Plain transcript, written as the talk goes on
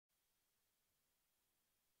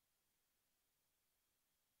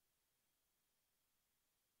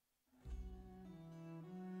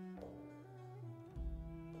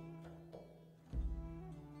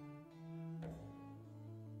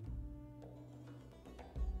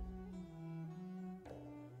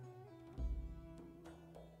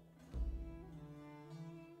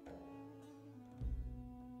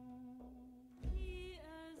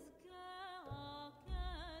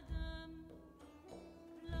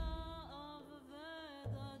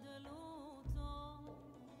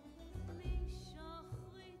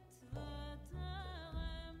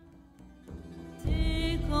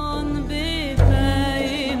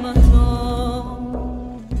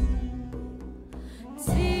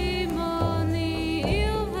צימוני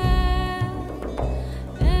עיוור,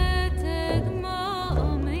 עתק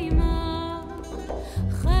מעמימה,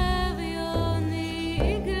 חביוני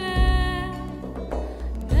יגלה,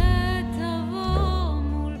 תבוא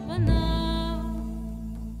מול פניו,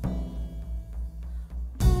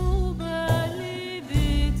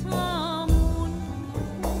 ובליבי טמון,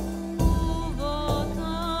 ובו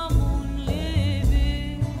טמון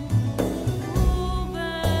ליבי,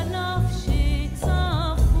 ובנפשי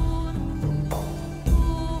צפון,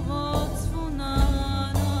 ובו צפונה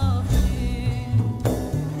נפשי.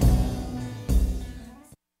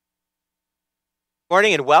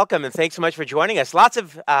 Morning and welcome, and thanks so much for joining us. Lots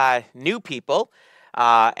of new people,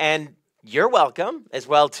 and you're welcome as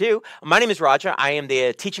well too. My name is Roger. I am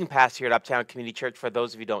the teaching pastor here at Uptown Community Church. For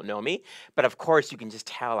those of you who don't know me, but of course you can just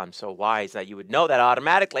tell I'm so wise that you would know that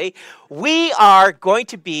automatically. We are going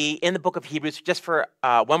to be in the book of Hebrews just for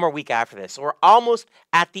one more week after this. So we're almost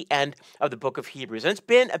at the end of the book of Hebrews, and it's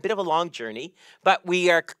been a bit of a long journey, but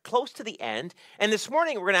we are close to the end. And this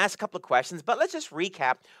morning we're going to ask a couple of questions, but let's just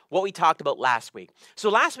recap what we talked about last week.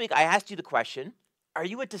 So last week I asked you the question, are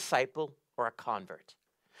you a disciple or a convert?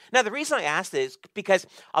 Now, the reason I asked this is because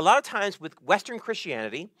a lot of times with Western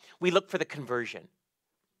Christianity, we look for the conversion.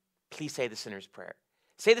 Please say the sinner's prayer.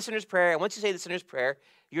 Say the sinner's prayer, and once you say the sinner's prayer,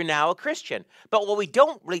 you're now a Christian. But what we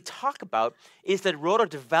don't really talk about is the road of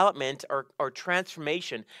development or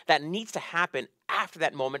transformation that needs to happen after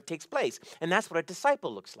that moment takes place. And that's what a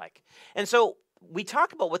disciple looks like. And so we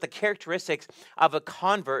talk about what the characteristics of a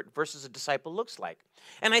convert versus a disciple looks like.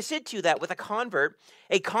 And I said to you that with a convert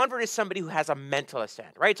is somebody who has a mental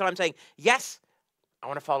assent, right? So I'm saying, yes, I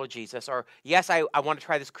want to follow Jesus, or yes, I want to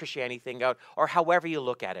try this Christianity thing out, or however you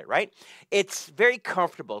look at it, right? It's very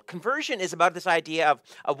comfortable. Conversion is about this idea of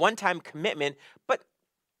a one-time commitment, but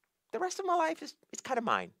the rest of my life is kind of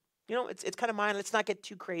mine. You know, it's kind of mine. Let's not get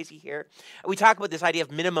too crazy here. We talk about this idea of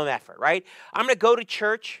minimum effort, right? I'm going to go to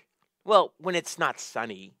church. Well, when it's not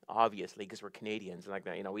sunny, obviously, because we're Canadians, like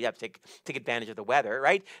that, we have to take advantage of the weather,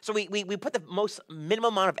 right? So we put the most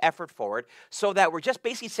minimum amount of effort forward so that we're just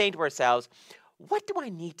basically saying to ourselves, what do I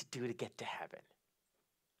need to do to get to heaven?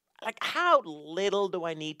 Like, how little do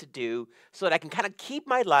I need to do so that I can kind of keep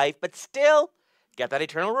my life, but still get that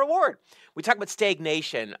eternal reward? We talk about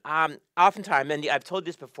stagnation. Oftentimes, and I've told you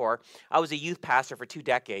this before, I was a youth pastor for 2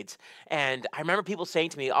 decades, and I remember people saying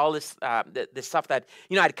to me all this this stuff that,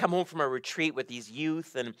 I'd come home from a retreat with these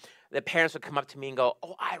youth, and the parents would come up to me and go,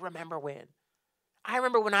 oh, I remember when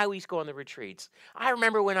I used to go on the retreats. I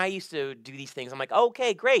remember when I used to do these things. I'm like,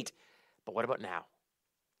 okay, great. But what about now?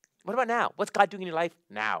 What about now? What's God doing in your life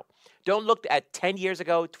now? Don't look at 10 years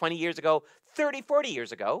ago, 20 years ago, 30, 40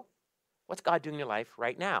 years ago. What's God doing in your life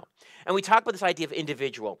right now? And we talk about this idea of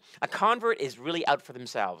individual. A convert is really out for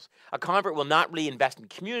themselves. A convert will not really invest in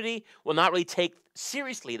community, will not really take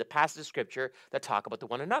seriously the passages of Scripture that talk about the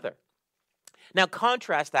one another. Now,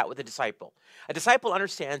 contrast that with a disciple. A disciple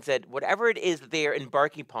understands that whatever it is that they are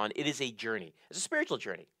embarking upon, it is a journey. It's a spiritual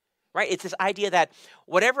journey, right? It's this idea that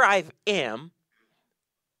whatever I am,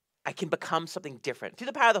 I can become something different through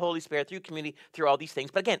the power of the Holy Spirit, through community, through all these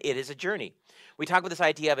things. But again, it is a journey. We talk about this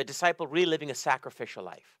idea of a disciple really living a sacrificial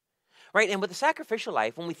life, right? And with the sacrificial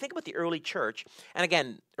life, when we think about the early church, and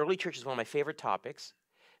again, early church is one of my favorite topics,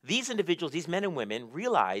 these individuals, these men and women,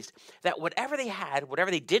 realized that whatever they had,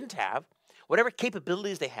 whatever they didn't have, whatever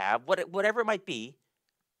capabilities they have, whatever it might be,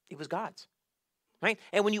 it was God's. Right?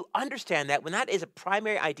 And when you understand that, when that is a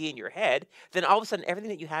primary idea in your head, then all of a sudden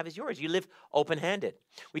everything that you have is yours. You live open-handed.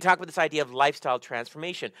 We talk about this idea of lifestyle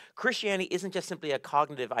transformation. Christianity isn't just simply a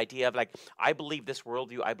cognitive idea of like, I believe this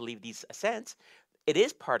worldview, I believe these assents. It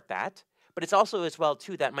is part that, but it's also as well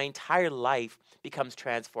too that my entire life becomes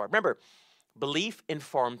transformed. Remember, belief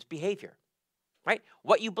informs behavior, right?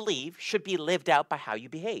 What you believe should be lived out by how you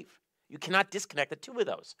behave. You cannot disconnect the two of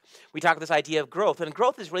those. We talk about this idea of growth, and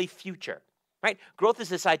growth is really future. Right? Growth is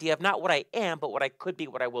this idea of not what I am, but what I could be,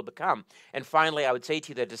 what I will become. And finally, I would say to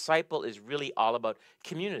you that a disciple is really all about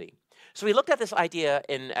community. So we looked at this idea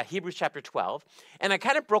in Hebrews chapter 12, and I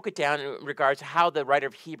kind of broke it down in regards to how the writer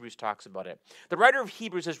of Hebrews talks about it. The writer of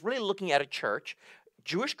Hebrews is really looking at a church,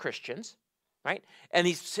 Jewish Christians, right? And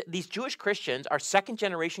these Jewish Christians are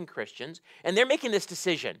second-generation Christians, and they're making this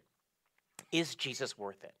decision. Is Jesus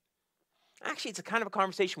worth it? Actually, it's a kind of a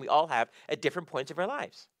conversation we all have at different points of our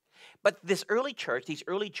lives. But this early church, these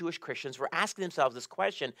early Jewish Christians were asking themselves this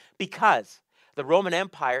question because the Roman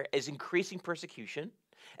Empire is increasing persecution.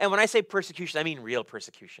 And when I say persecution, I mean real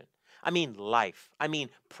persecution. I mean life. I mean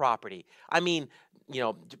property. I mean,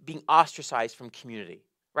 being ostracized from community,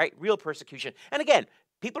 right? Real persecution. And again,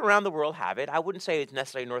 People around the world have it. I wouldn't say it's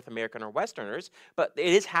necessarily North American or Westerners, but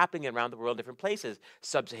it is happening around the world in different places.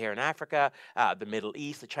 Sub-Saharan Africa, the Middle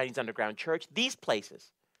East, the Chinese underground church, these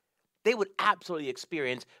places, they would absolutely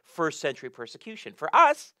experience first century persecution. For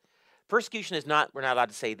us, persecution is not, we're not allowed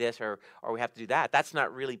to say this or we have to do that. That's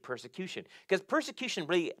not really persecution. Because persecution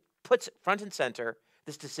really puts front and center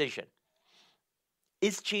this decision.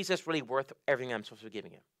 Is Jesus really worth everything I'm supposed to be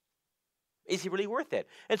giving him? Is he really worth it?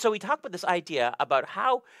 And so we talk about this idea about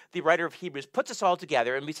how the writer of Hebrews puts us all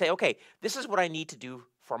together and we say, okay, this is what I need to do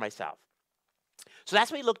for myself. So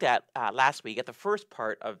that's what we looked at last week at the first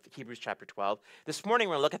part of Hebrews chapter 12. This morning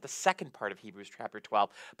we're going to look at the second part of Hebrews chapter 12.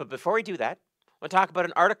 But before we do that, I want to talk about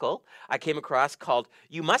an article I came across called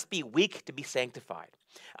You Must Be Weak to Be Sanctified.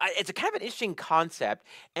 It's a kind of an interesting concept.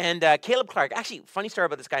 And Caleb Clark, actually, funny story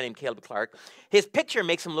about this guy named Caleb Clark. His picture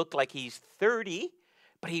makes him look like he's 30,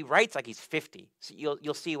 but he writes like he's 50. So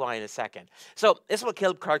you'll see why in a second. So this is what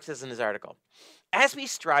Caleb Clark says in his article. As we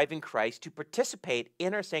strive in Christ to participate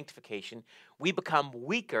in our sanctification, we become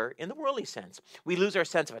weaker in the worldly sense. We lose our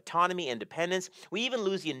sense of autonomy and independence. We even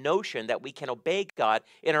lose the notion that we can obey God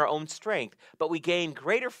in our own strength, but we gain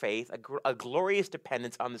greater faith, a glorious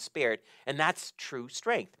dependence on the Spirit, and that's true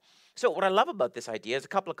strength. So what I love about this idea is a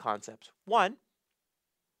couple of concepts. One,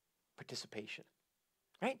 participation,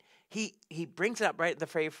 right? He brings it up right at the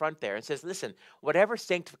very front there and says, listen, whatever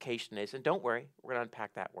sanctification is, and don't worry, we're going to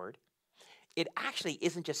unpack that word, it actually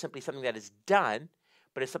isn't just simply something that is done,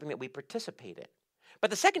 but it's something that we participate in. But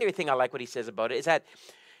the secondary thing I like what he says about it is that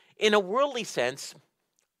in a worldly sense,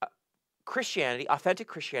 Christianity, authentic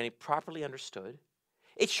Christianity, properly understood,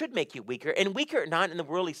 it should make you weaker. And weaker not in the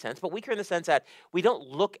worldly sense, but weaker in the sense that we don't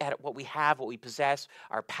look at what we have, what we possess,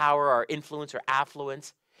 our power, our influence, our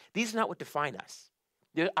affluence. These are not what define us.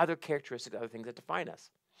 There are other characteristics, other things that define us.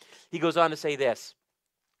 He goes on to say this.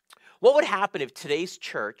 What would happen if today's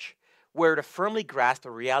church were to firmly grasp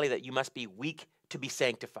the reality that you must be weak to be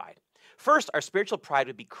sanctified? First, our spiritual pride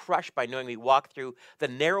would be crushed by knowing we walk through the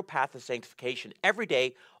narrow path of sanctification every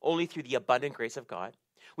day only through the abundant grace of God.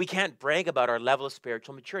 We can't brag about our level of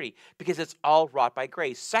spiritual maturity because it's all wrought by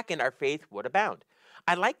grace. Second, our faith would abound.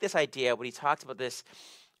 I like this idea when he talks about this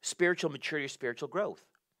spiritual maturity or spiritual growth.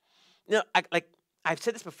 You know, I've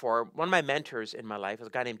said this before. One of my mentors in my life was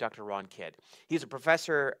a guy named Dr. Ron Kidd. He's a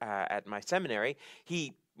professor at my seminary.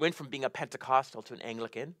 He went from being a Pentecostal to an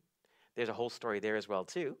Anglican. There's a whole story there as well,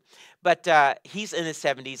 too. But he's in his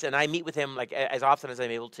 70s, and I meet with him like as often as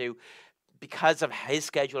I'm able to. Because of his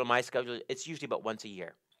schedule and my schedule, it's usually about once a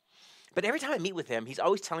year. But every time I meet with him, he's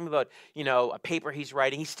always telling me about, a paper he's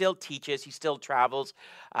writing. He still teaches. He still travels.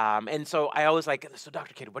 And so I always like, so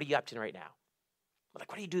Dr. Kidd, what are you up to right now? I'm like,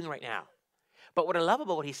 what are you doing right now? But what I love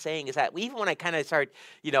about what he's saying is that even when I kind of start,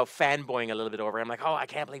 fanboying a little bit over, I'm like, oh, I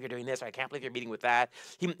can't believe you're doing this, or I can't believe you're meeting with that.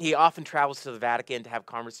 He often travels to the Vatican to have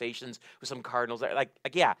conversations with some cardinals.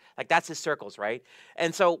 That's his circles, right?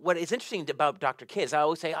 And so what is interesting about Dr. Kidd is I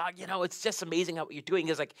always say, it's just amazing how what you're doing.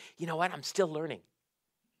 Is like, you know what? I'm still learning.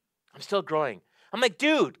 I'm still growing. I'm like,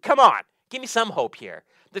 dude, come on. Give me some hope here.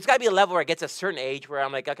 There's got to be a level where it gets a certain age where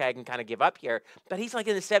I'm like, okay, I can kind of give up here. But he's like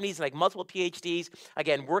in the 70s, like multiple PhDs,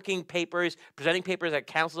 again, working papers, presenting papers at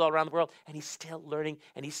councils all around the world, and he's still learning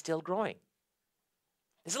and he's still growing.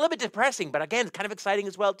 It's a little bit depressing, but again, it's kind of exciting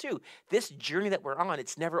as well, too. This journey that we're on,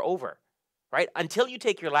 it's never over, right? Until you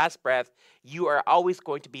take your last breath, you are always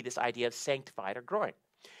going to be this idea of sanctified or growing.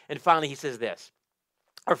 And finally, he says this.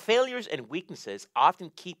 Our failures and weaknesses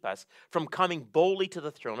often keep us from coming boldly to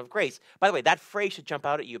the throne of grace. By the way, that phrase should jump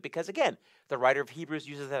out at you because, again, the writer of Hebrews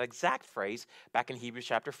uses that exact phrase back in Hebrews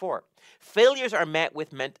chapter 4. Failures are met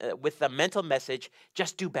with the mental message,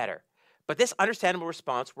 just do better. But this understandable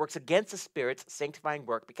response works against the Spirit's sanctifying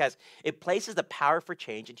work because it places the power for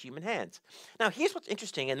change in human hands. Now, here's what's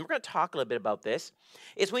interesting, and we're going to talk a little bit about this,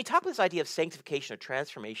 is when we talk about this idea of sanctification or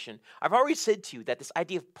transformation, I've already said to you that this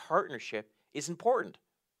idea of partnership is important.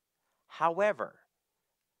 However,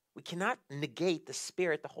 we cannot negate the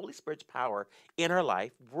Spirit, the Holy Spirit's power in our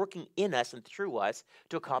life, working in us and through us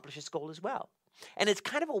to accomplish His goal as well. And it's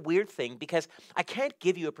kind of a weird thing because I can't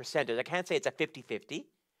give you a percentage. I can't say it's a 50-50.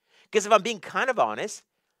 Because if I'm being kind of honest,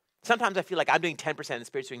 sometimes I feel like I'm doing 10% and the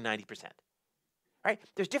Spirit's doing 90%. Right?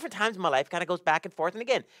 There's different times in my life, kind of goes back and forth. And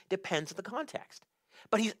again, depends on the context.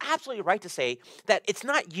 But he's absolutely right to say that it's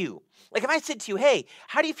not you. Like if I said to you, hey,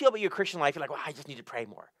 how do you feel about your Christian life? You're like, well, I just need to pray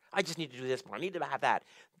more. I just need to do this more. I need to have that.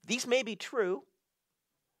 These may be true,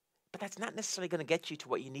 but that's not necessarily going to get you to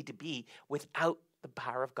what you need to be without the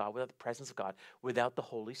power of God, without the presence of God, without the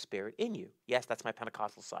Holy Spirit in you. Yes, that's my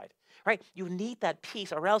Pentecostal side, right? You need that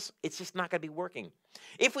peace or else it's just not going to be working.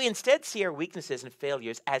 If we instead see our weaknesses and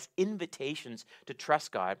failures as invitations to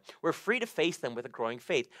trust God, we're free to face them with a growing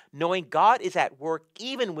faith, knowing God is at work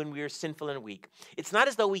even when we are sinful and weak. It's not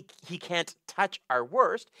as though he can't touch our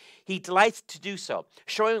worst. He delights to do so,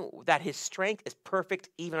 showing that his strength is perfect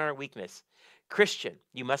even in our weakness. Christian,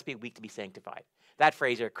 you must be weak to be sanctified. That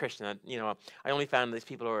phrase, or Christian, I only found these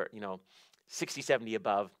people who are, 60, 70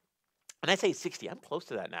 above. And I say 60, I'm close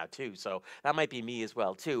to that now too, so that might be me as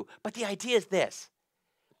well too. But the idea is this.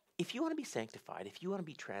 If you want to be sanctified, if you want to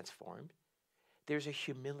be transformed, there's a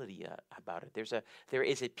humility about it. There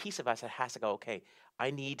is a piece of us that has to go, okay,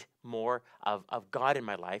 I need more of God in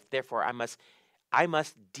my life. Therefore, I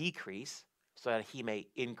must decrease so that he may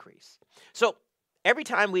increase. So every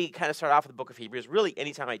time we kind of start off with the book of Hebrews, really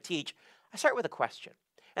anytime I teach, I start with a question.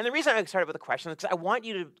 And the reason I started with a question is because I want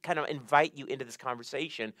you to kind of invite you into this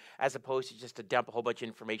conversation as opposed to just to dump a whole bunch of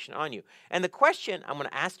information on you. And the question I'm going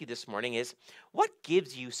to ask you this morning is, what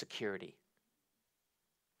gives you security?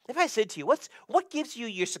 If I said to you, what gives you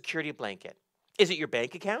your security blanket? Is it your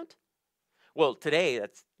bank account? Well, today,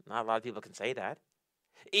 that's not a lot of people can say that.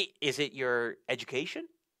 Is it your education?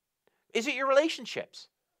 Is it your relationships?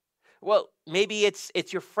 Well, maybe it's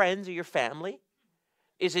your friends or your family.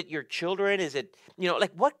 Is it your children? Is it,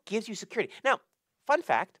 what gives you security? Now, fun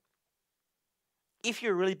fact, if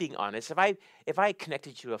you're really being honest, if I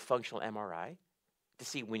connected you to a functional MRI to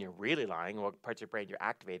see when you're really lying, what parts of your brain you're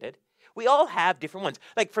activated, we all have different ones.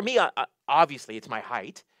 Like for me, obviously, it's my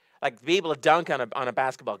height. Like to be able to dunk on a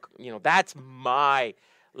basketball, that's my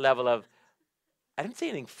level of. I didn't say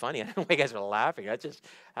anything funny. I don't know why you guys are laughing.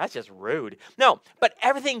 That's just rude. No, but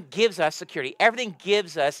everything gives us security. Everything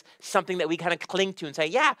gives us something that we kind of cling to and say,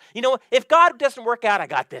 yeah, if God doesn't work out, I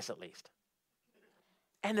got this at least.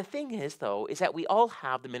 And the thing is, though, is that we all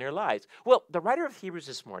have them in our lives. Well, the writer of Hebrews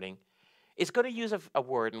this morning is going to use a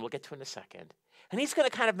word, and we'll get to it in a second. And he's going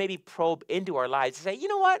to kind of maybe probe into our lives and say, you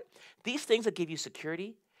know what? These things that give you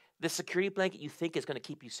security, the security blanket you think is going to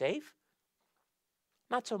keep you safe,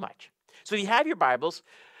 not so much. So if you have your Bibles,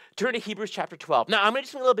 turn to Hebrews chapter 12. Now, I'm going to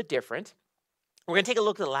do something a little bit different. We're going to take a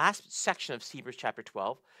look at the last section of Hebrews chapter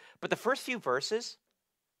 12, but the first few verses,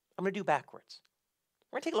 I'm going to do backwards.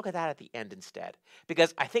 We're going to take a look at that at the end instead,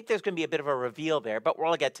 because I think there's going to be a bit of a reveal there, but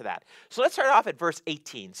we'll get to that. So let's start off at verse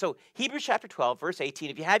 18. So Hebrews chapter 12, verse 18.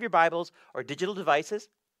 If you have your Bibles or digital devices,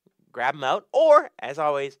 grab them out, or, as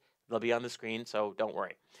always, they'll be on the screen, so don't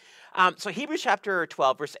worry. So Hebrews chapter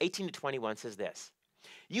 12, verse 18 to 21 says this.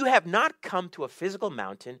 You have not come to a physical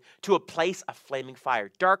mountain, to a place of flaming fire,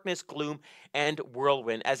 darkness, gloom, and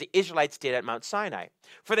whirlwind, as the Israelites did at Mount Sinai.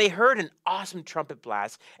 For they heard an awesome trumpet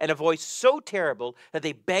blast and a voice so terrible that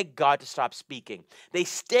they begged God to stop speaking. They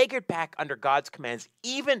staggered back under God's commands.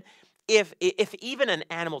 Even if even an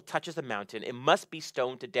animal touches the mountain, it must be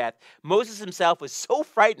stoned to death. Moses himself was so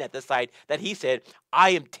frightened at the sight that he said,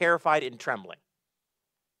 I am terrified and trembling.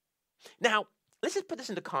 Now, let's just put this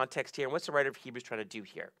into context here. And what's the writer of Hebrews trying to do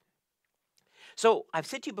here? So I've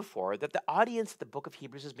said to you before that the audience the book of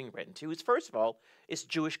Hebrews is being written to is, first of all, is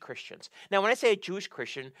Jewish Christians. Now, when I say a Jewish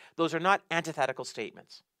Christian, those are not antithetical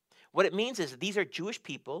statements. What it means is that these are Jewish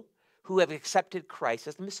people who have accepted Christ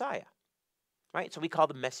as the Messiah, right? So we call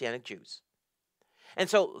them Messianic Jews. And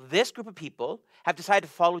so this group of people have decided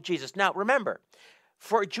to follow Jesus. Now, remember,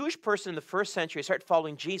 for a Jewish person in the first century to start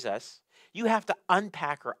following Jesus, you have to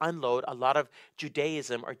unpack or unload a lot of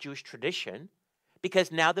Judaism or Jewish tradition because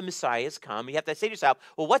now the Messiah has come. You have to say to yourself,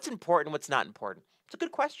 well, what's important and what's not important? It's a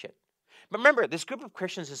good question. But remember, this group of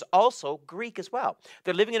Christians is also Greek as well.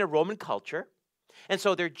 They're living in a Roman culture, and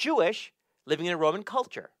so they're Jewish living in a Roman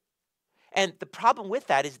culture. And the problem with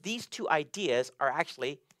that is these two ideas are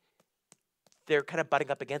actually, they're kind of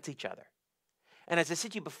butting up against each other. And as I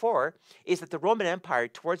said to you before, is that the Roman Empire,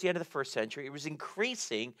 towards the end of the first century, it was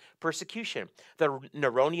increasing persecution. The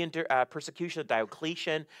Neronian persecution of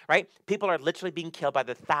Diocletian, right? People are literally being killed by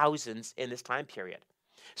the thousands in this time period.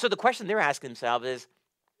 So the question they're asking themselves is,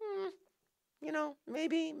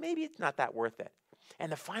 maybe it's not that worth it.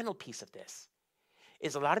 And the final piece of this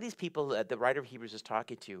is a lot of these people that the writer of Hebrews is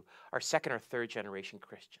talking to are second or third generation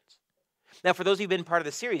Christians. Now, for those of you who've been part of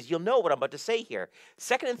the series, you'll know what I'm about to say here.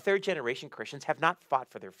 Second and third generation Christians have not fought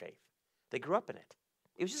for their faith. They grew up in it.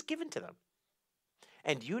 It was just given to them.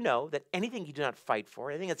 And you know that anything you do not fight for,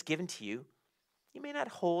 anything that's given to you, you may not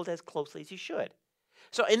hold as closely as you should.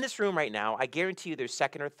 So in this room right now, I guarantee you there's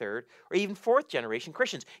second or third or even fourth generation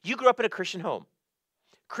Christians. You grew up in a Christian home.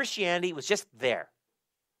 Christianity was just there.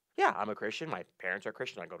 Yeah, I'm a Christian. My parents are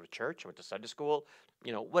Christian. I go to church. I went to Sunday school.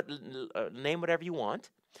 Name whatever you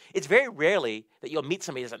want. It's very rarely that you'll meet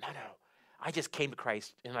somebody that's like, no, I just came to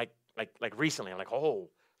Christ and like recently. I'm like, oh,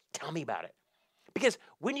 tell me about it. Because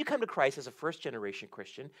when you come to Christ as a first generation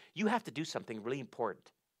Christian, you have to do something really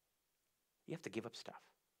important. You have to give up stuff.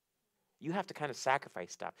 You have to kind of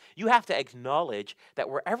sacrifice stuff. You have to acknowledge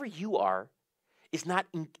that wherever you are is not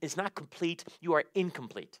complete. You are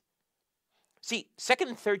incomplete. See, second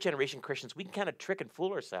and third generation Christians, we can kind of trick and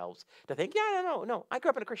fool ourselves to think, no, I grew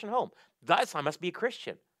up in a Christian home. Thus, I must be a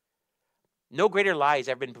Christian. No greater lie has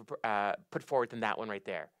ever been put forward than that one right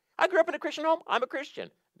there. I grew up in a Christian home. I'm a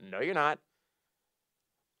Christian. No, you're not.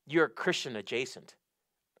 You're Christian adjacent,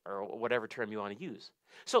 or whatever term you want to use.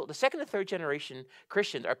 So the second and third generation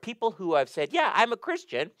Christians are people who have said, yeah, I'm a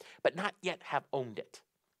Christian, but not yet have owned it.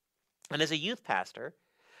 And as a youth pastor,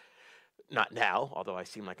 not now, although I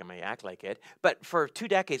seem like I may act like it, but for 2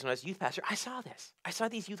 decades when I was a youth pastor, I saw this. I saw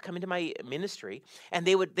these youth come into my ministry, and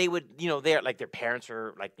they would, they're like, their parents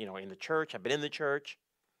are like, in the church. I've been in the church.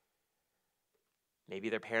 Maybe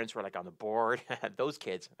their parents were like on the board. Those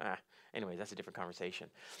kids. Anyways, that's a different conversation.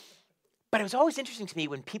 But it was always interesting to me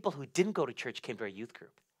when people who didn't go to church came to our youth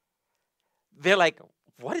group. They're like,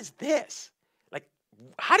 what is this? Like,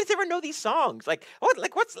 how does everyone know these songs?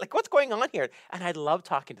 What's going on here? And I love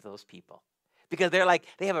talking to those people because they're like,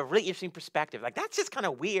 they have a really interesting perspective. Like, that's just kind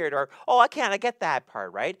of weird, or, oh, I get that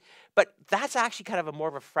part, right? But that's actually kind of more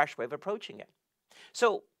of a fresh way of approaching it.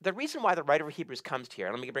 So the reason why the writer of Hebrews comes here,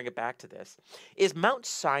 and let me bring it back to this, is Mount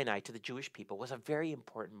Sinai to the Jewish people was a very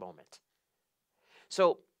important moment.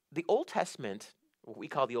 So the Old Testament, what we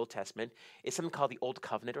call the Old Testament, is something called the Old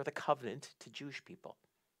Covenant, or the covenant to Jewish people.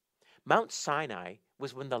 Mount Sinai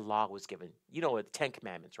was when the law was given. You know, the 10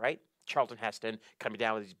 Commandments, right? Charlton Heston coming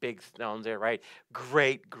down with these big stones there, right?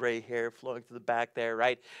 Great gray hair flowing to the back there,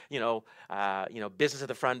 right? Business at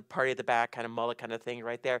the front, party at the back, kind of mullet kind of thing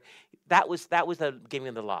right there. That was the giving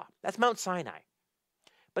of the law. That's Mount Sinai.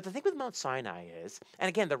 But the thing with Mount Sinai is, and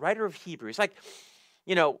again, the writer of Hebrews,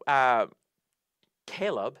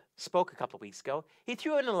 Caleb spoke a couple of weeks ago. He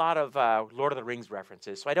threw in a lot of Lord of the Rings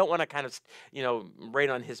references, so I don't want to kind of, rain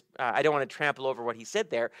on his. I don't want to trample over what he said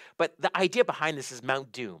there. But the idea behind this is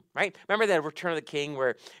Mount Doom, right? Remember that Return of the King,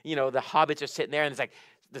 where the hobbits are sitting there and there's like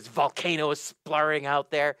this volcano is splurring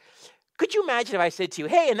out there. Could you imagine if I said to you,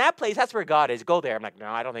 "Hey, in that place, that's where God is. Go there." I'm like,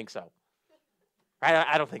 no, I don't think so. Right?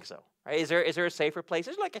 I don't think so. Right? Is there a safer place?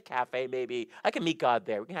 There's like a cafe, maybe. I can meet God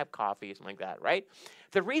there. We can have coffee or something like that, right?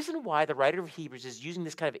 The reason why the writer of Hebrews is using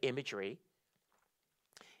this kind of imagery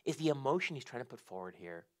is the emotion he's trying to put forward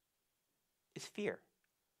here is fear.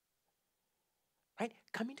 Right?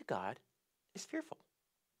 Coming to God is fearful.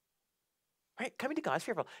 Right? Coming to God is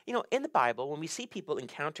fearful. In the Bible, when we see people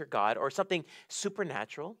encounter God or something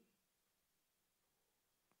supernatural,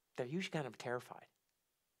 they're usually kind of terrified.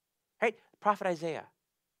 Right? Prophet Isaiah,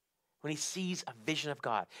 when he sees a vision of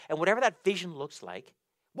God. And whatever that vision looks like,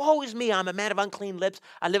 woe is me, I'm a man of unclean lips.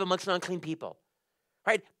 I live amongst an unclean people.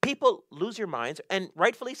 Right? People lose their minds, and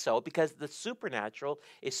rightfully so, because the supernatural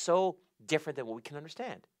is so different than what we can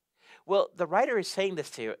understand. Well, the writer is saying this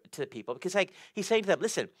to the people because he's saying to them,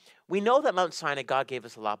 listen, we know that Mount Sinai, God gave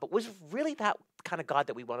us a law, but was really that kind of God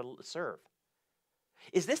that we want to serve?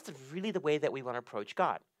 Is this really the way that we want to approach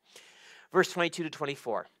God? Verse 22 to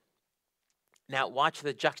 24. Now watch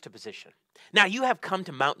the juxtaposition. Now you have come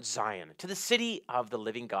to Mount Zion, to the city of the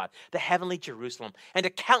living God, the heavenly Jerusalem, and to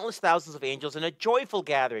countless thousands of angels in a joyful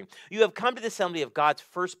gathering. You have come to the assembly of God's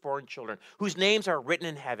firstborn children, whose names are written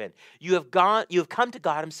in heaven. You have come to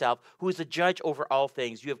God himself, who is the judge over all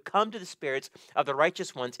things. You have come to the spirits of the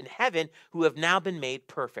righteous ones in heaven, who have now been made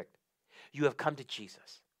perfect. You have come to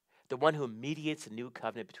Jesus, the one who mediates the new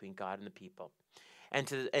covenant between God and the people. And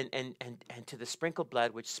to the sprinkled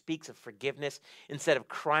blood which speaks of forgiveness instead of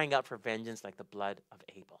crying out for vengeance like the blood of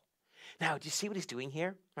Abel. Now, do you see what he's doing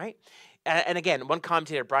here, right? And again, one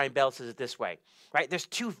commentator, Brian Bell, says it this way, right? There's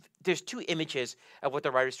two images of what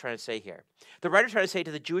the writer's trying to say here. The writer's trying to say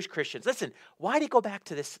to the Jewish Christians, listen, why do you go back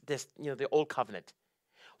to this the old covenant?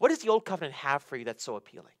 What does the old covenant have for you that's so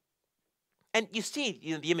appealing? And you see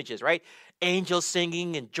the images, right? Angels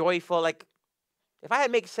singing and joyful, like, if I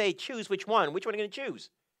had to say choose which one are you going to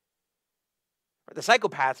choose? The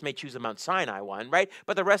psychopaths may choose the Mount Sinai one, right?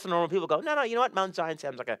 But the rest of the normal people go, no, you know what? Mount Zion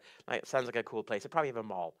sounds like a cool place. They probably have a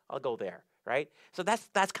mall. I'll go there, right? So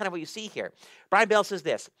that's kind of what you see here. Brian Bell says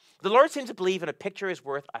this: the Lord seems to believe in a picture is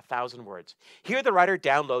worth 1,000 words. Here the writer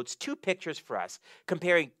downloads 2 pictures for us,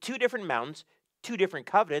 comparing 2 different mountains, two different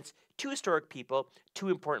covenants, two historic people, two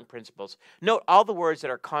important principles. Note all the words that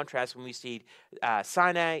are contrast when we see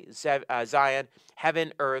Sinai, Zion,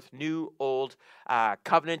 heaven, earth, new, old,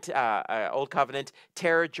 covenant, old covenant,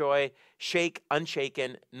 terror, joy, shake,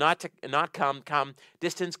 unshaken, not come,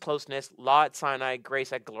 distance, closeness, law at Sinai,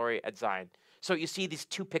 grace at glory at Zion. So you see these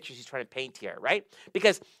two pictures he's trying to paint here, right?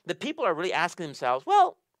 Because the people are really asking themselves,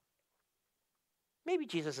 well, maybe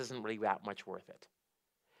Jesus isn't really that much worth it.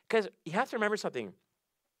 Because you have to remember something.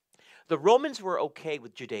 The Romans were okay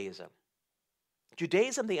with Judaism.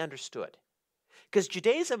 Judaism they understood. Because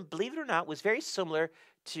Judaism, believe it or not, was very similar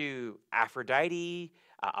to Aphrodite,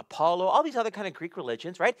 Apollo, all these other kind of Greek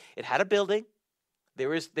religions, right? It had a building. There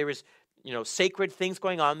was sacred things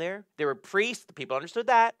going on there. There were priests. The people understood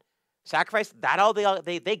that. Sacrifice, that all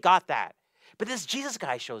they got that. But this Jesus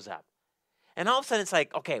guy shows up. And all of a sudden it's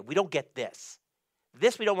like, okay, we don't get this.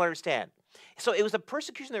 This we don't understand. So it was the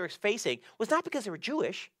persecution they were facing was not because they were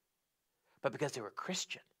Jewish, but because they were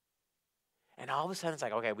Christian. And all of a sudden it's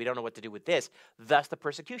like, okay, we don't know what to do with this. Thus the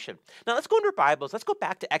persecution. Now let's go into our Bibles. Let's go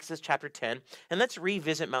back to Exodus chapter 10 and let's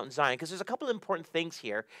revisit Mount Zion because there's a couple of important things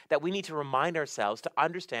here that we need to remind ourselves to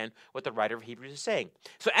understand what the writer of Hebrews is saying.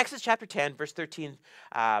 So Exodus chapter 10, verse 13,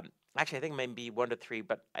 actually, I think it may be 1 to 3,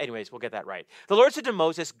 but anyways, we'll get that right. The Lord said to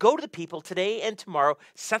Moses, go to the people today and tomorrow,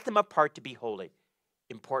 set them apart to be holy.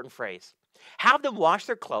 Important phrase. Have them wash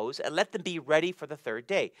their clothes and let them be ready for the third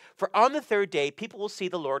day. For on the third day, people will see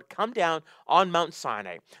the Lord come down on Mount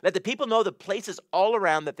Sinai. Let the people know the places all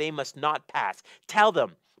around that they must not pass. Tell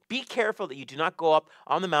them, be careful that you do not go up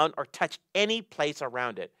on the mountain or touch any place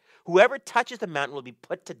around it. Whoever touches the mountain will be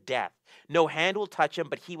put to death. No hand will touch him,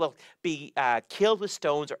 but he will be killed with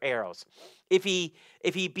stones or arrows. If he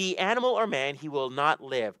be animal or man, he will not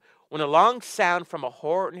live. When a long sound from a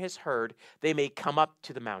horn is heard, they may come up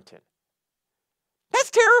to the mountain. That's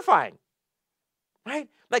terrifying, right?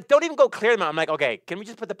 Like, don't even go clear the mountain. I'm like, okay, can we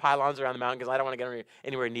just put the pylons around the mountain because I don't want to get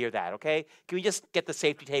anywhere near that, okay? Can we just get the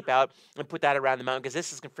safety tape out and put that around the mountain because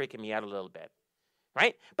this is freaking me out a little bit,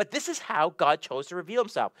 right? But this is how God chose to reveal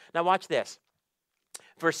himself. Now watch this.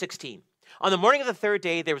 Verse 16. On the morning of the third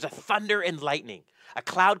day, there was a thunder and lightning. A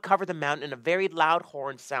cloud covered the mountain and a very loud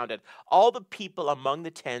horn sounded. All the people among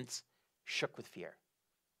the tents shook with fear.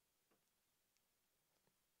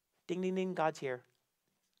 Ding, ding, ding, God's here.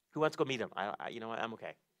 Who wants to go meet him? You know what? I'm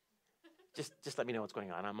okay. Just let me know what's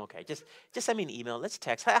going on. I'm okay. Just send me an email. Let's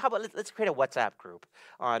text. How about let's create a WhatsApp group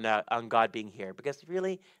on God being here because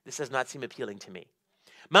really this does not seem appealing to me.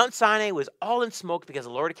 Mount Sinai was all in smoke because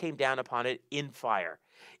the Lord came down upon it in fire.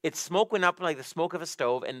 Its smoke went up like the smoke of a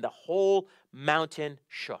stove, and the whole mountain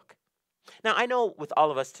shook. Now, I know with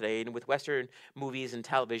all of us today and with Western movies and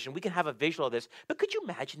television, we can have a visual of this, but could you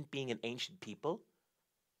imagine being an ancient people?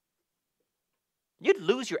 You'd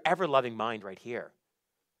lose your ever-loving mind right here.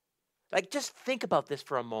 Like, just think about this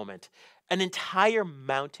for a moment. An entire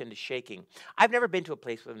mountain is shaking. I've never been to a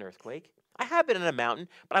place with an earthquake. I have been on a mountain,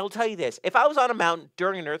 but I will tell you this. If I was on a mountain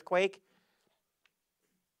during an earthquake,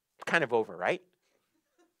 it's kind of over, right?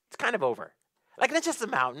 It's kind of over. Like, not just a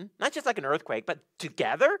mountain, not just like an earthquake, but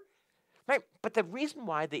together, right? But the reason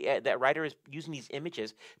why the writer is using these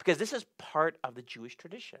images, because this is part of the Jewish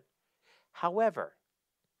tradition. However,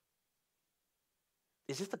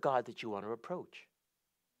 is this the God that you want to approach?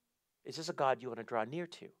 Is this a God you want to draw near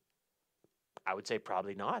to? I would say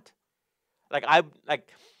probably not. I'm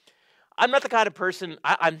not the kind of person.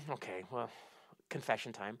 I'm okay. Well,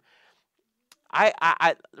 confession time.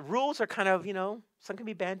 Rules are kind of, some can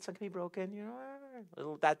be bent, some can be broken.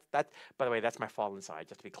 That. By the way, that's my fallen side.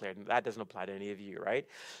 Just to be clear, that doesn't apply to any of you, right?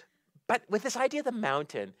 But with this idea of the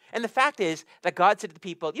mountain, and the fact is that God said to the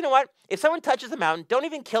people, you know what? If someone touches the mountain, don't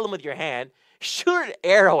even kill them with your hand. Shoot an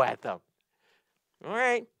arrow at them. All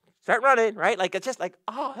right, start running, right? Like, it's just like,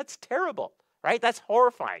 oh, that's terrible, right? That's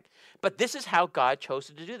horrifying. But this is how God chose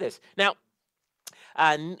to do this. Now,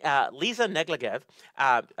 Lisa Neglegev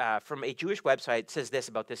from a Jewish website says this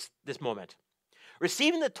about this moment.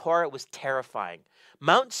 Receiving the Torah was terrifying.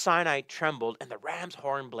 Mount Sinai trembled and the ram's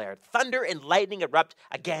horn blared. Thunder and lightning erupt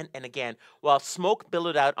again and again, while smoke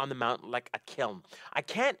billowed out on the mountain like a kiln. I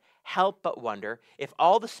can't help but wonder if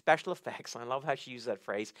all the special effects, I love how she uses that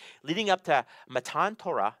phrase, leading up to Matan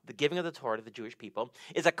Torah, the giving of the Torah to the Jewish people,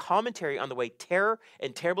 is a commentary on the way terror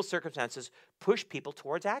and terrible circumstances push people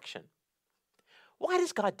towards action. Why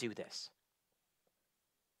does God do this?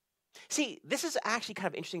 See, this is actually kind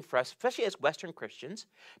of interesting for us, especially as Western Christians,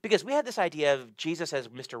 because we had this idea of Jesus as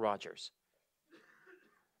Mr. Rogers.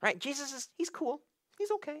 Right? He's cool.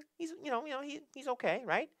 He's okay. He's okay,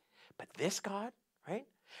 right? But this God, right?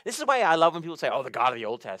 This is why I love when people say, oh, the God of the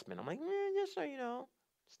Old Testament. I'm like, just so you know.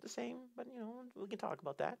 It's the same, but we can talk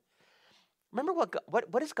about that. Remember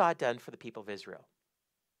what has God done for the people of Israel?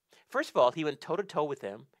 First of all, he went toe-to-toe with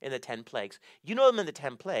them in the 10 plagues. You know them in the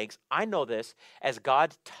 10 plagues. I know this as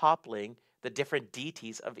God toppling the different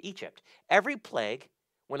deities of Egypt. Every plague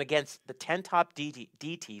went against the 10 top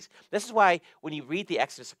deities. This is why when you read the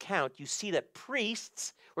Exodus account, you see that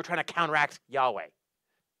priests were trying to counteract Yahweh.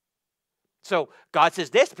 So God says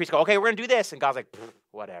this, the priests go, okay, we're going to do this. And God's like,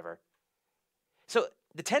 whatever. So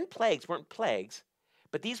the 10 plagues weren't plagues,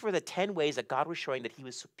 but these were the 10 ways that God was showing that he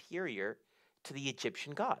was superior to the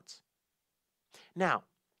Egyptian gods. Now,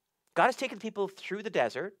 God has taken people through the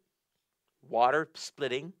desert, water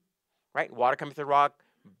splitting, right? Water coming through the rock,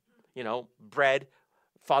 bread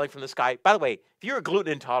falling from the sky. By the way, if you're a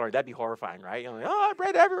gluten intolerant, that'd be horrifying, right? You're like, oh,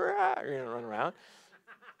 bread everywhere. You're gonna run around.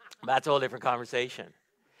 That's a whole different conversation.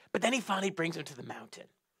 But then he finally brings them to the mountain.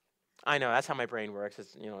 I know, that's how my brain works.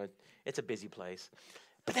 It's a busy place.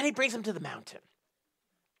 But then he brings them to the mountain.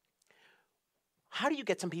 How do you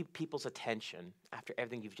get some people's attention after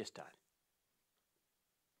everything you've just done?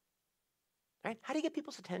 Right? How do you get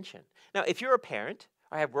people's attention? Now, if you're a parent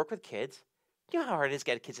or have worked with kids, you know how hard it is to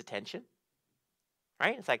get a kid's attention?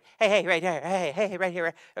 Right? It's like, hey, right here, hey, right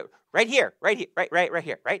here, right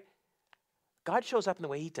here, right? God shows up in the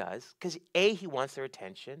way he does because A, he wants their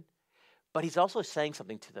attention, but he's also saying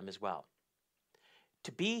something to them as well.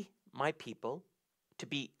 To be my people, to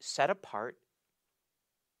be set apart,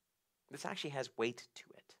 this actually has weight to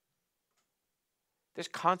it. There's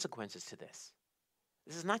consequences to this.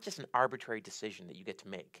 This is not just an arbitrary decision that you get to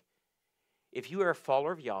make. If you are a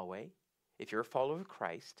follower of Yahweh, if you're a follower of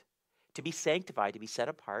Christ, to be sanctified, to be set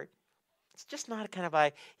apart, it's just not a kind of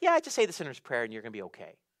just say the sinner's prayer and you're going to be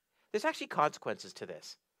okay. There's actually consequences to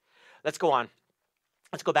this. Let's go on.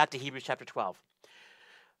 Let's go back to Hebrews chapter 12.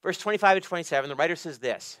 Verse 25 and 27, the writer says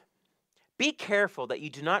this, "Be careful that you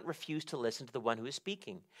do not refuse to listen to the one who is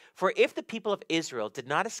speaking. For if the people of Israel did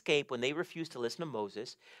not escape when they refused to listen to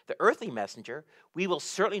Moses, the earthly messenger, we will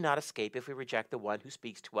certainly not escape if we reject the one who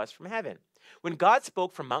speaks to us from heaven. When God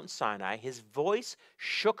spoke from Mount Sinai, his voice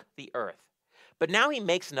shook the earth. But now he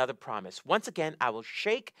makes another promise. Once again, I will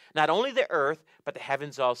shake not only the earth, but the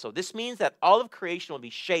heavens also. This means that all of creation will be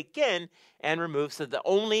shaken and removed so that the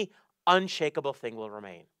only unshakable thing will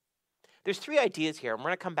remain." There's three ideas here, and we're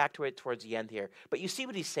going to come back to it towards the end here. But you see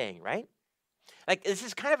what he's saying, right? Like, this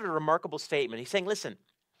is kind of a remarkable statement. He's saying, listen,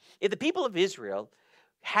 if the people of Israel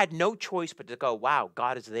had no choice but to go, wow,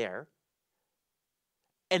 God is there,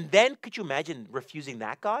 and then could you imagine refusing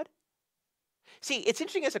that God? See, it's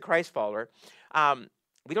interesting as a Christ follower,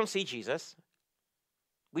 we don't see Jesus.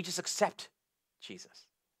 We just accept Jesus.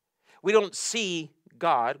 We don't see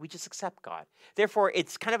God, we just accept God. Therefore,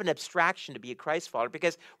 it's kind of an abstraction to be a Christ follower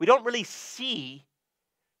because we don't really see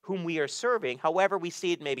whom we are serving. However, we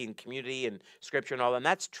see it maybe in community and scripture and all that, and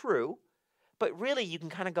that's true. But really, you can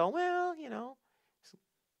kind of go, well,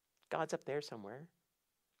 God's up there somewhere,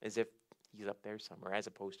 as if he's up there somewhere, as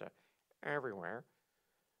opposed to everywhere.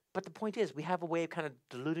 But the point is, we have a way of kind of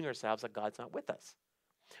deluding ourselves that God's not with us.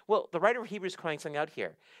 Well, the writer of Hebrews is calling something out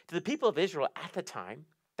here. To the people of Israel at the time,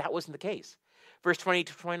 that wasn't the case. Verse 20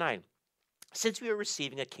 to 29, "Since we are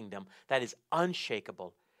receiving a kingdom that is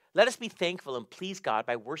unshakable, let us be thankful and please God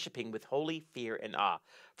by worshiping with holy fear and awe.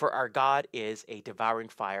 For our God is a devouring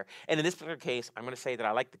fire." And in this particular case, I'm going to say that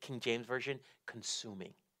I like the King James Version,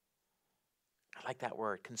 consuming. I like that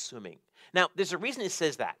word, consuming. Now, there's a reason it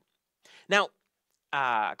says that. Now,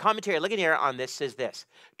 commentary looking here on this says this: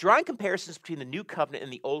 "Drawing comparisons between the New Covenant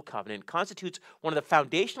and the Old Covenant constitutes one of the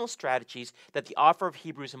foundational strategies that the author of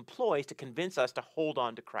Hebrews employs to convince us to hold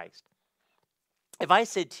on to Christ. If I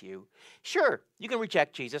said to you, sure, you can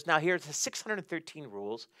reject Jesus. Now here's the 613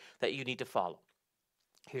 rules that you need to follow.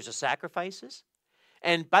 Here's the sacrifices.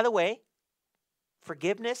 And by the way,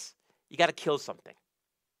 forgiveness, you got to kill something.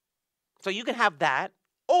 So you can have that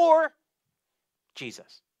or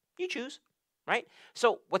Jesus. You choose. Right?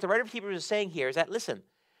 So what the writer of Hebrews is saying here is that, listen,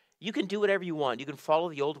 you can do whatever you want. You can follow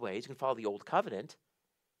the old ways. You can follow the old covenant.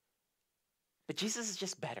 But Jesus is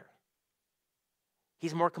just better.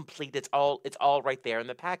 He's more complete. It's all right there in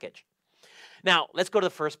the package. Now, let's go to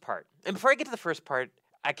the first part. And before I get to the first part,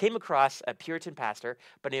 I came across a Puritan pastor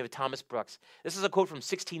by the name of Thomas Brooks. This is a quote from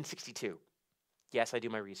 1662. Yes, I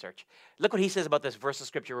do my research. Look what he says about this verse of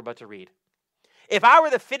scripture we're about to read. "If I were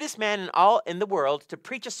the fittest man in the world to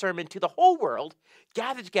preach a sermon to the whole world,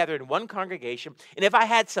 gathered together in one congregation, and if I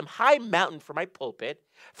had some high mountain for my pulpit,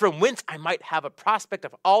 from whence I might have a prospect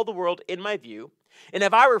of all the world in my view, and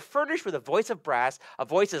if I were furnished with a voice of brass, a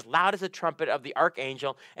voice as loud as the trumpet of the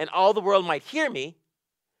archangel, and all the world might hear me,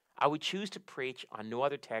 I would choose to preach on no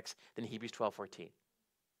other text than Hebrews 12:14.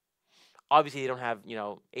 Obviously, they don't have,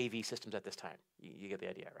 AV systems at this time. You get the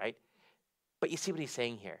idea, right? But you see what he's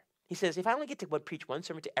saying here. He says, if I only get to preach one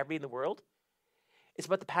sermon to everybody in the world, it's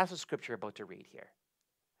about the passage of scripture about to read here.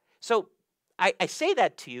 So I say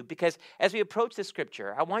that to you because as we approach this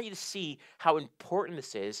scripture, I want you to see how important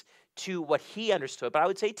this is to what he understood. But I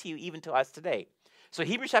would say to you, even to us today. So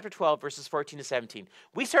Hebrews chapter 12, verses 14 to 17.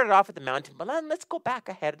 We started off at the mountain, but let's go back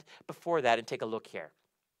ahead before that and take a look here.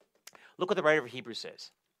 Look what the writer of Hebrews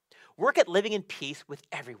says. Work at living in peace with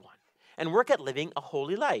everyone, and work at living a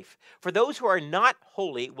holy life. For those who are not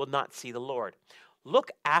holy will not see the Lord.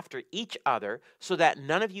 Look after each other so that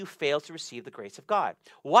none of you fails to receive the grace of God.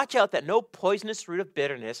 Watch out that no poisonous root of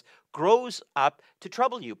bitterness grows up to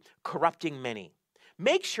trouble you, corrupting many.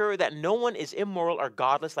 Make sure that no one is immoral or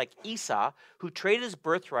godless like Esau, who traded his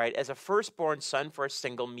birthright as a firstborn son for a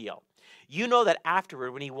single meal. You know that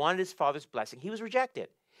afterward, when he wanted his father's blessing, he was rejected.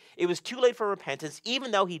 It was too late for repentance,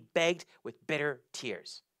 even though he begged with bitter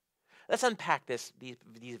tears. Let's unpack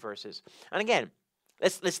these verses. And again,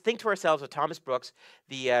 let's think to ourselves of Thomas Brooks,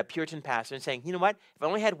 the Puritan pastor, and saying, you know what? If I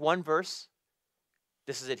only had one verse,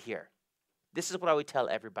 this is it here. This is what I would tell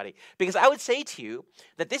everybody. Because I would say to you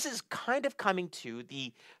that this is kind of coming to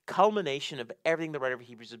the culmination of everything the writer of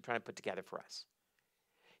Hebrews is trying to put together for us.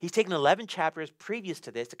 He's taken 11 chapters previous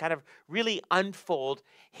to this to kind of really unfold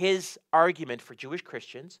his argument for Jewish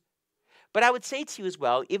Christians. But I would say to you as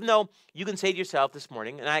well, even though you can say to yourself this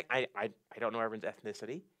morning, and I don't know everyone's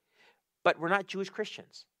ethnicity, but we're not Jewish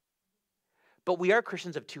Christians. But we are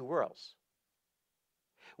Christians of two worlds.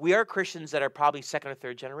 We are Christians that are probably second or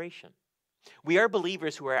third generation. We are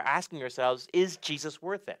believers who are asking ourselves, is Jesus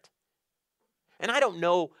worth it? And I don't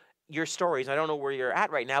know your stories. I don't know where you're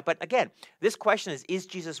at right now. But again, this question is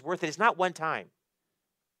Jesus worth it? It's not one time.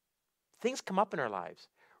 Things come up in our lives.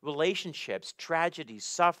 Relationships, tragedies,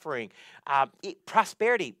 suffering,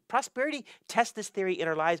 prosperity. Prosperity tests this theory in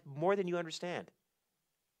our lives more than you understand.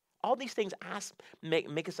 All these things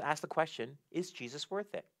make us ask the question, is Jesus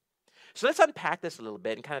worth it? So let's unpack this a little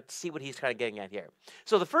bit and kind of see what he's kind of getting at here.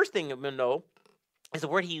 So the first thing we'll know is the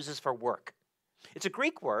word he uses for work. It's a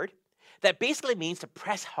Greek word that basically means to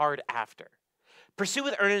press hard after. Pursue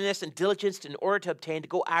with earnestness and diligence in order to obtain, to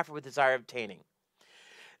go after with desire of obtaining.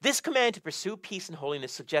 This command to pursue peace and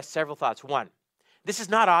holiness suggests several thoughts. One, this is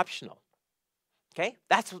not optional. Okay?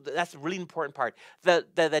 That's a really important part.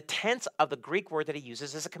 The tense of the Greek word that he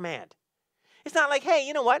uses is a command. It's not like, hey,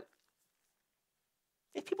 you know what?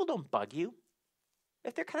 If people don't bug you,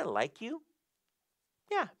 if they're kind of like you,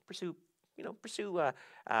 yeah, pursue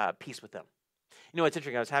peace with them. You know, it's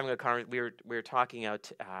interesting. I was having a conversation. We were talking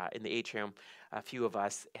out in the atrium, a few of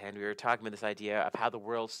us, and we were talking about this idea of how the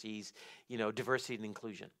world sees, diversity and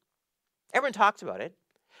inclusion. Everyone talks about it,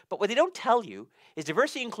 but what they don't tell you is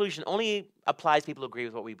diversity and inclusion only applies to people who agree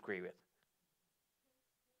with what we agree with.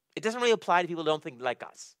 It doesn't really apply to people who don't think like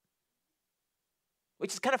us.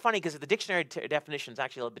 Which is kind of funny because the dictionary definition is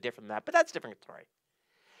actually a little bit different than that, but that's a different story.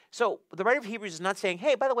 So the writer of Hebrews is not saying,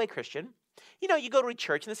 hey, by the way, Christian, you go to a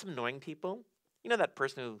church and there's some annoying people. You know that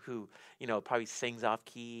person who probably sings off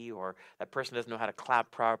key, or that person doesn't know how to clap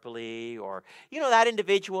properly, or, that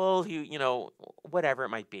individual who, whatever it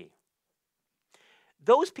might be.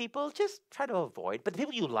 Those people, just try to avoid. But the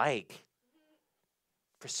people you like,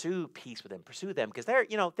 pursue peace with them. Pursue them because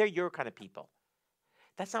they're your kind of people.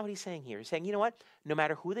 That's not what he's saying here. He's saying, you know what? No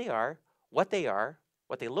matter who they are, what they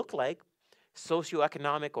look like,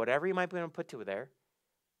 socioeconomic, whatever you might want to put to there,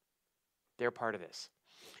 they're part of this.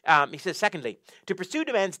 He says, secondly, to pursue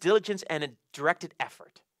demands diligence and a directed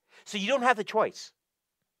effort. So you don't have the choice.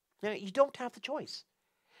 You don't have the choice.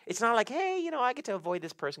 It's not like, hey, I get to avoid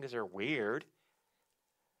this person because they're weird.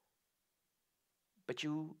 But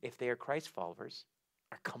you, if they are Christ followers,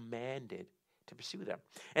 are commanded to pursue them.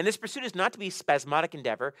 And this pursuit is not to be a spasmodic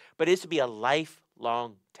endeavor, but is to be a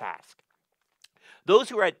lifelong task. Those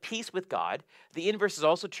who are at peace with God, the inverse is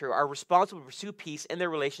also true, are responsible to pursue peace in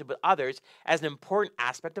their relationship with others as an important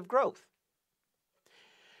aspect of growth.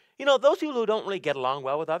 Those people who don't really get along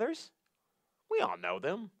well with others, we all know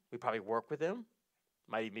them. We probably work with them.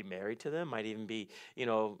 Might even be married to them. Might even be,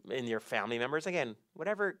 in your family members. Again,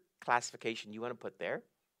 whatever classification you want to put there.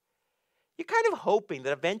 You're kind of hoping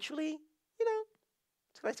that eventually,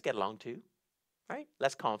 it's nice to get along too, right?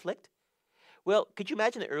 Less conflict. Well, could you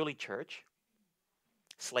imagine the early church?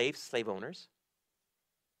 Slaves, slave owners,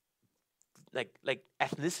 like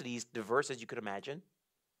ethnicities diverse as you could imagine,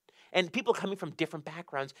 and people coming from different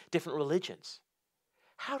backgrounds, different religions.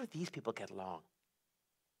 How did these people get along?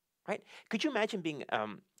 Right? Could you imagine being?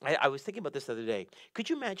 I was thinking about this the other day. Could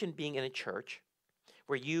you imagine being in a church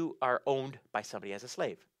where you are owned by somebody as a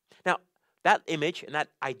slave? Now, That image and that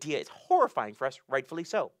idea is horrifying for us, rightfully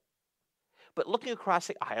so. But looking across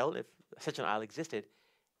the aisle, if such an aisle existed,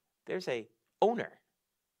 there's a owner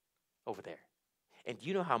over there. And do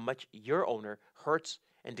you know how much your owner hurts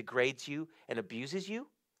and degrades you and abuses you?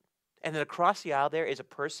 And then across the aisle there is a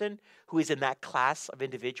person who is in that class of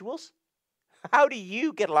individuals. How do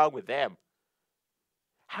you get along with them?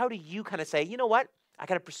 How do you kind of say, you know what? I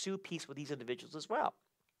got to pursue peace with these individuals as well.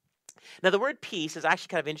 Now, the word peace is actually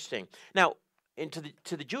kind of interesting. Now,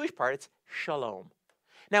 to the Jewish part, it's shalom.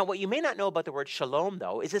 Now, what you may not know about the word shalom,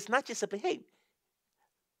 though, is it's not just simply, hey,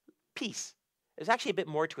 peace. There's actually a bit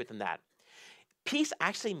more to it than that. Peace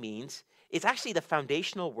actually means, it's actually the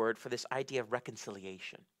foundational word for this idea of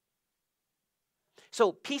reconciliation.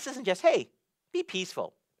 So peace isn't just, hey, be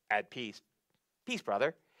peaceful. At peace. Peace,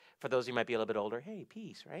 brother. For those who might be a little bit older, hey,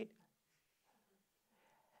 peace, right?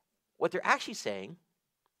 What they're actually saying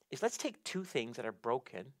is let's take two things that are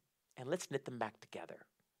broken and let's knit them back together.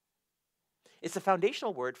 It's the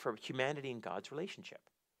foundational word for humanity and God's relationship.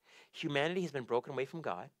 Humanity has been broken away from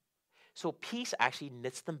God, so peace actually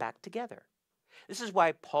knits them back together. This is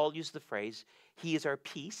why Paul used the phrase, he is our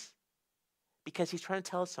peace, because he's trying to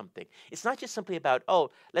tell us something. It's not just simply about,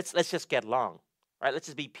 oh, let's just get along, right? Let's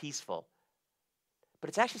just be peaceful. But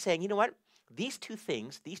it's actually saying, you know what? These two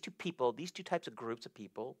things, these two people, these two types of groups of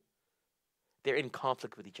people, they're in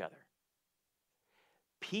conflict with each other.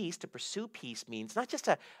 Peace, to pursue peace, means not just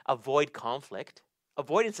to avoid conflict.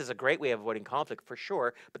 Avoidance is a great way of avoiding conflict for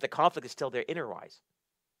sure, but the conflict is still there inner-wise.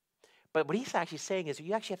 But what he's actually saying is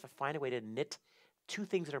you actually have to find a way to knit two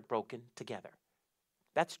things that are broken together.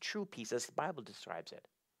 That's true peace as the Bible describes it.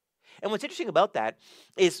 And what's interesting about that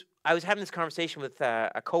is I was having this conversation with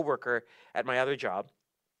a coworker at my other job,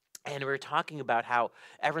 and we were talking about how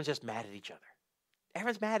everyone's just mad at each other.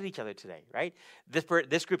 Everyone's mad at each other today, right? This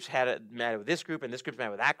group's mad with this group, and this group's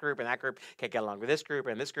mad with that group, and that group can't get along with this group,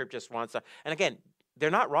 and this group just wants to. And again, they're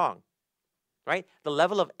not wrong, right? The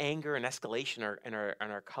level of anger and escalation in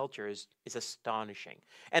our culture is astonishing.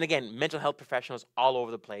 And again, mental health professionals all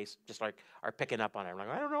over the place just like are picking up on it. I'm like,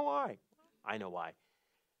 I don't know why. I know why.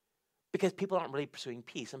 Because people aren't really pursuing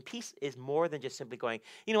peace. And peace is more than just simply going,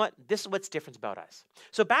 you know what, this is what's different about us.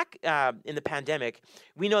 So back in the pandemic,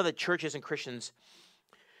 we know that churches and Christians,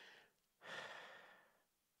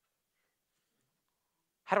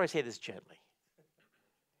 how do I say this gently?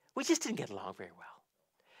 We just didn't get along very well.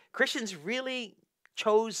 Christians really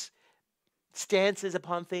chose stances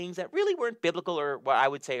upon things that really weren't biblical or what I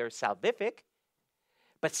would say are salvific,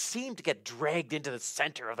 but seemed to get dragged into the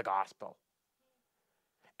center of the gospel.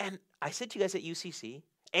 And I said to you guys at UCC,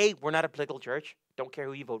 A, we're not a political church. Don't care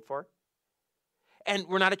who you vote for. And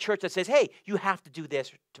we're not a church that says, hey, you have to do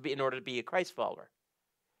this in order to be a Christ follower.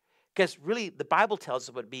 Because really, the Bible tells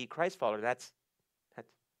us what to be a Christ follower. That's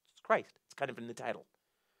Christ. It's kind of in the title.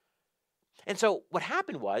 And so what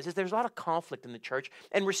happened is there's a lot of conflict in the church,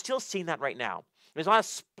 and we're still seeing that right now. There's a lot of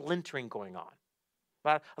splintering going on,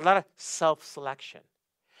 a lot of self-selection.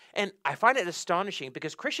 And I find it astonishing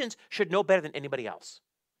because Christians should know better than anybody else.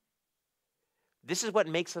 This is what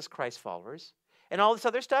makes us Christ followers. And all this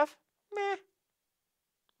other stuff, meh,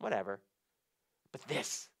 whatever. But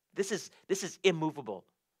this is immovable.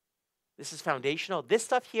 This is foundational. This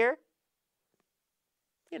stuff here,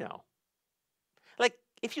 you know, like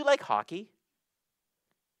if you like hockey,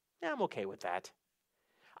 yeah, I'm okay with that.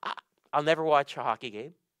 I'll never watch a hockey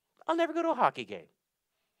game. I'll never go to a hockey game.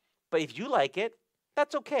 But if you like it,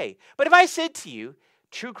 that's okay. But if I said to you,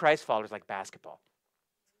 true Christ followers like basketball,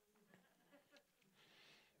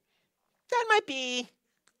 that might be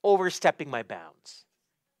overstepping my bounds,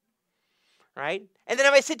 right? And then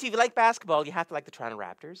if I said to you, if you like basketball, you have to like the Toronto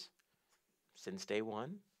Raptors since day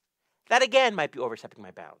one. That again might be overstepping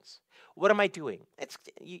my bounds. What am I doing?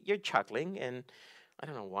 You're chuckling, and I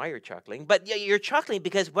don't know why you're chuckling, but you're chuckling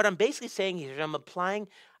because what I'm basically saying is I'm applying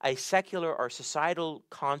a secular or societal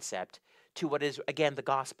concept to what is, again, the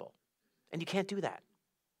gospel. And you can't do that.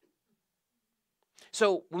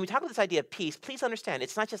 So when we talk about this idea of peace, please understand,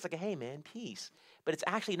 it's not just like, hey, man, peace. But it's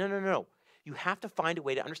actually, no. You have to find a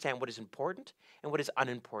way to understand what is important and what is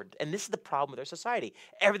unimportant. And this is the problem with our society.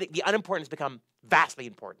 The unimportant has become vastly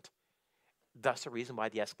important. Thus the reason why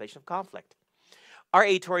the escalation of conflict.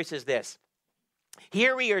 R.A. Torrey says this,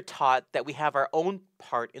 here we are taught that we have our own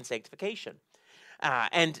part in sanctification.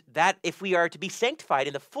 And that if we are to be sanctified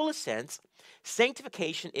in the fullest sense,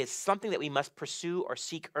 sanctification is something that we must pursue or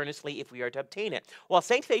seek earnestly if we are to obtain it. While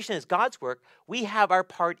sanctification is God's work, we have our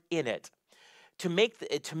part in it to make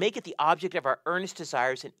it the object of our earnest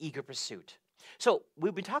desires and eager pursuit. So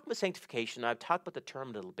we've been talking about sanctification. I've talked about the term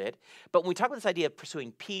a little bit. But when we talk about this idea of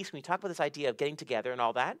pursuing peace, when we talk about this idea of getting together and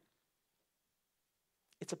all that,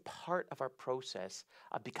 It's a part of our process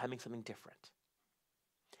of becoming something different.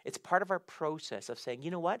 It's part of our process of saying,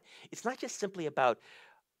 you know what? It's not just simply about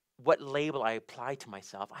what label I apply to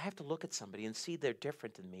myself. I have to look at somebody and see they're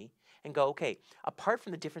different than me and go, okay, apart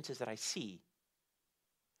from the differences that I see,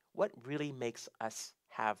 what really makes us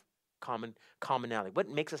have commonality? What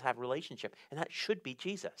makes us have relationship? And that should be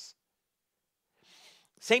Jesus.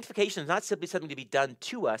 Sanctification is not simply something to be done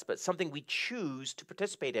to us, but something we choose to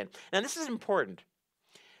participate in. Now, this is important.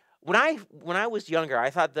 When I was younger,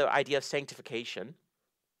 I thought the idea of sanctification,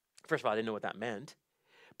 first of all, I didn't know what that meant.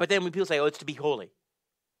 But then when people say, oh, it's to be holy.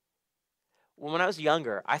 Well, when I was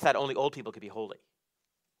younger, I thought only old people could be holy.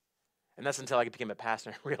 And that's until I became a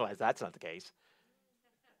pastor and realized that's not the case.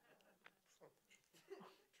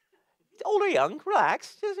 Old or young,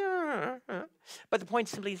 relax. But the point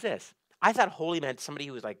simply is this. I thought holy meant somebody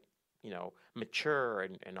who was like, mature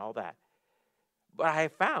and all that. But I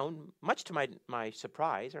have found, much to my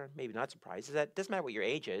surprise, or maybe not surprise, is that it doesn't matter what your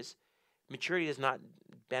age is. Maturity does not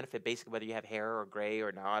benefit basically whether you have hair or gray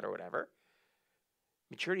or not or whatever.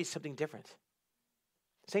 Maturity is something different.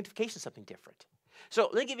 Sanctification is something different. So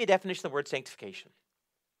let me give you a definition of the word sanctification.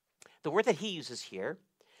 The word that he uses here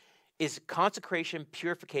is consecration,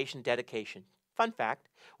 purification, dedication. Fun fact,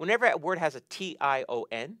 whenever a word has a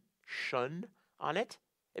T-I-O-N, shun, on it,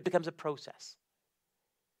 it becomes a process.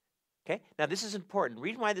 Okay? Now this is important. The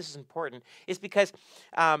reason why this is important is because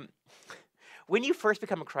when you first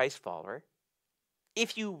become a Christ follower,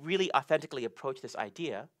 if you really authentically approach this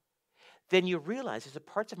idea, then you realize there's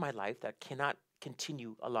parts of my life that cannot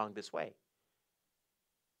continue along this way.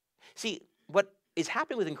 See, what is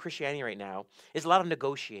happening within Christianity right now is a lot of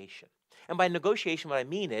negotiation. And by negotiation, what I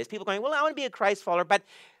mean is people going, well, I want to be a Christ follower, but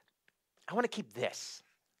I want to keep this.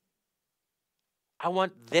 I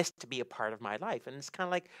want this to be a part of my life. And it's kind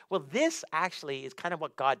of like, well, this actually is kind of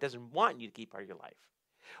what God doesn't want you to keep part of your life.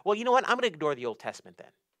 Well, you know what? I'm going to ignore the Old Testament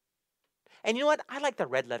then. And you know what? I like the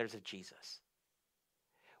red letters of Jesus.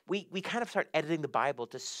 We kind of start editing the Bible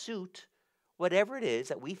to suit whatever it is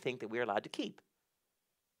that we think that we're allowed to keep.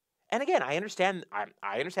 And again, I understand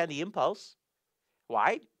the impulse.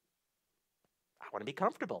 Why? I want to be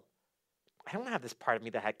comfortable. I don't have this part of me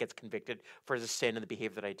that gets convicted for the sin and the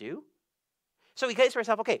behavior that I do. So we say to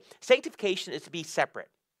ourselves, okay, sanctification is to be separate.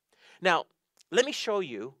 Now, let me show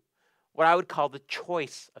you what I would call the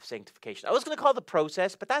choice of sanctification. I was going to call it the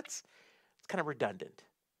process, but it's kind of redundant.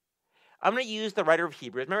 I'm going to use the writer of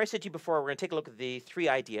Hebrews. Remember I said to you before, we're going to take a look at the three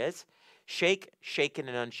ideas: shake, shaken,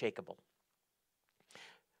 and unshakable.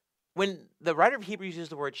 When the writer of Hebrews uses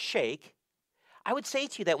the word shake, I would say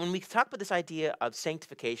to you that when we talk about this idea of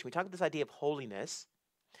sanctification, we talk about this idea of holiness,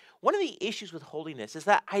 one of the issues with holiness is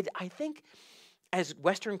that I think as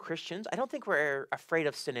Western Christians, I don't think we're afraid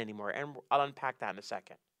of sin anymore, and I'll unpack that in a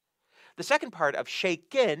second. The second part of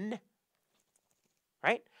shaken,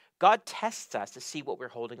 right? God tests us to see what we're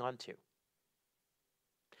holding on to.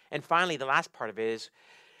 And finally, the last part of it is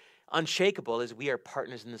unshakable, is we are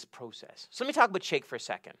partners in this process. So let me talk about shake for a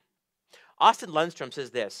second. Austin Lundstrom says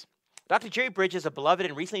this: Dr. Jerry Bridges, a beloved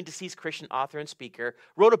and recently deceased Christian author and speaker,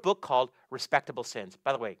 wrote a book called Respectable Sins.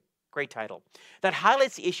 By the way, great title. That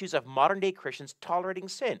highlights the issues of modern-day Christians tolerating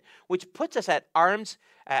sin, which puts us at arms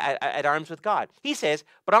with God. He says,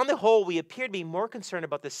 but on the whole, we appear to be more concerned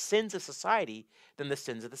about the sins of society than the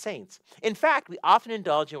sins of the saints. In fact, we often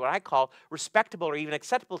indulge in what I call respectable or even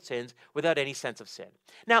acceptable sins without any sense of sin.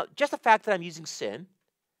 Now, just the fact that I'm using sin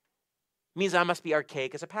means I must be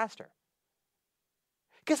archaic as a pastor.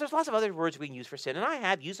 Because there's lots of other words we can use for sin, and I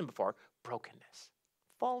have used them before. Brokenness,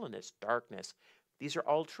 fallenness, darkness. These are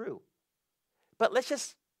all true. But let's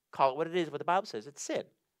just call it what it is, what the Bible says. It's sin.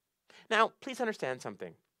 Now, please understand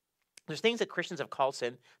something. There's things that Christians have called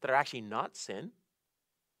sin that are actually not sin.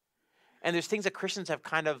 And there's things that Christians have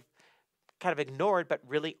kind of ignored but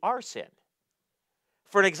really are sin.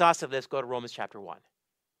 For an exhaustive list, go to Romans chapter 1.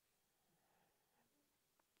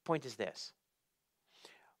 Point is this.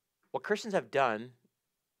 What Christians have done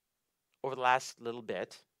over the last little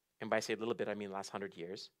bit, and by say a little bit, I mean the last 100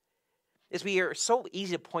 years, is we are so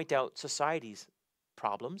easy to point out society's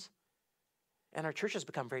problems, and our church has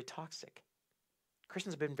become very toxic.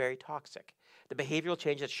 Christians have been very toxic. The behavioral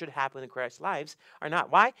change that should happen in Christ's lives are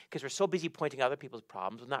not. Why? Because we're so busy pointing out other people's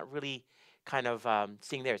problems, not really kind of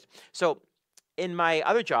seeing theirs. So in my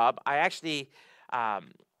other job, I actually, I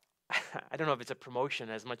don't know if it's a promotion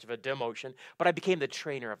as much of a demotion, but I became the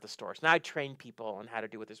trainer of the store. So now I train people on how to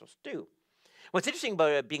do what they're supposed to do. What's interesting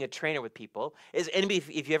about being a trainer with people is, anybody,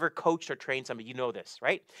 if you ever coached or trained somebody, you know this,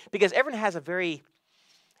 right? Because everyone has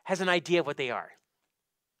an idea of what they are,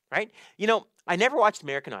 right? You know, I never watched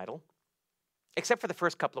American Idol, except for the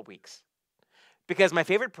first couple of weeks. because my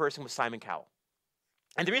favorite person was Simon Cowell.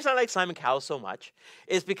 And the reason I like Simon Cowell so much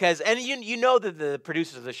is because, and you know that the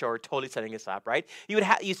producers of the show are totally setting us up, right?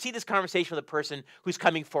 You see this conversation with a person who's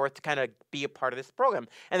coming forth to kind of be a part of this program,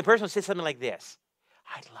 and the person will say something like this: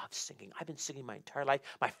 "I love singing. I've been singing my entire life.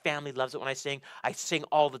 My family loves it when I sing. I sing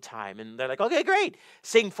all the time." And they're like, "Okay, great,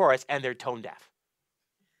 sing for us," and they're tone deaf.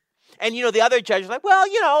 And the other judge is like, "Well,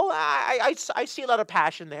 I see a lot of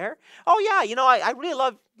passion there. Oh yeah, I really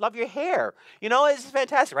love your hair. It's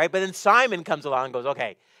fantastic, right?" But then Simon comes along and goes,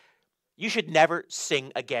 "Okay, you should never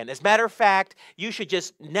sing again. As a matter of fact, you should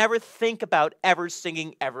just never think about ever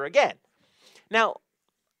singing ever again." Now,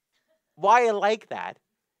 why I like that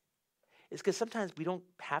is because sometimes we don't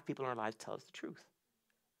have people in our lives tell us the truth.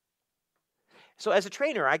 So as a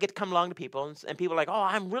trainer, I get to come along to people, and people are like, "Oh,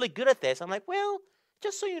 I'm really good at this." I'm like, "Well,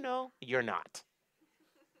 just so you know, you're not.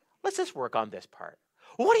 Let's just work on this part."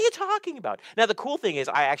 "What are you talking about?" Now, the cool thing is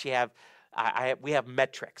I actually have, we have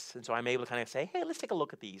metrics. And so I'm able to kind of say, "Hey, let's take a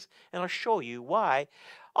look at these. And I'll show you why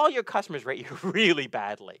all your customers rate you really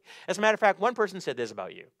badly." As a matter of fact, one person said this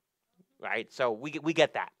about you, right? So we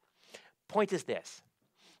get that. Point is this.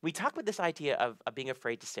 We talk about this idea of being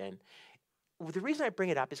afraid to sin. The reason I bring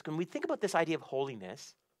it up is when we think about this idea of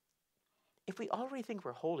holiness, if we already think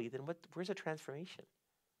we're holy, then where's the transformation?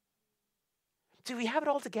 See, we have it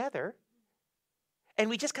all together, and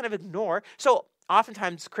we just kind of ignore. So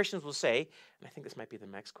oftentimes Christians will say, and I think this might be the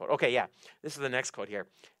next quote. Okay, yeah, this is the next quote here.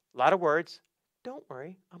 A lot of words. Don't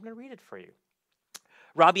worry, I'm going to read it for you.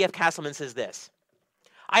 Robbie F. Castleman says this: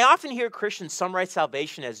 "I often hear Christians summarize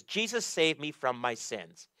salvation as Jesus saved me from my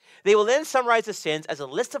sins. They will then summarize the sins as a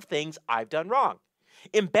list of things I've done wrong.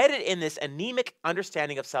 Embedded in this anemic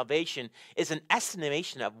understanding of salvation is an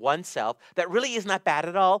estimation of oneself that really isn't that bad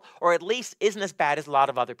at all, or at least isn't as bad as a lot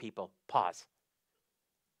of other people." Pause.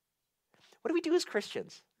 What do we do as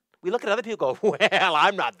Christians? We look at other people and go, "Well,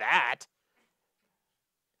 I'm not that."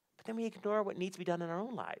 But then we ignore what needs to be done in our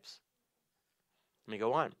own lives. Let me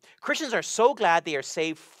go on. Christians are so glad they are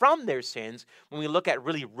saved from their sins when we look at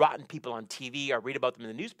really rotten people on TV or read about them in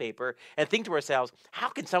the newspaper and think to ourselves, "How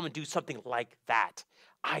can someone do something like that?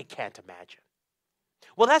 I can't imagine."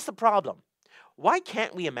 Well, that's the problem. Why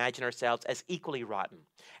can't we imagine ourselves as equally rotten,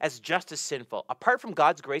 as just as sinful? Apart from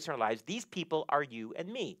God's grace in our lives, these people are you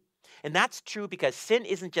and me. And that's true because sin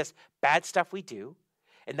isn't just bad stuff we do,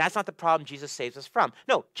 and that's not the problem Jesus saves us from.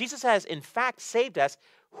 No, Jesus has in fact saved us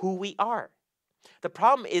who we are. The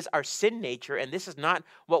problem is our sin nature, and this is not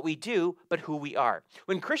what we do, but who we are.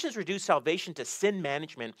 When Christians reduce salvation to sin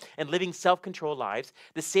management and living self-controlled lives,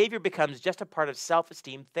 the Savior becomes just a part of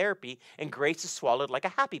self-esteem therapy, and grace is swallowed like a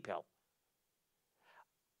happy pill.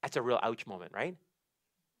 That's a real ouch moment, right?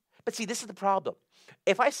 But see, this is the problem.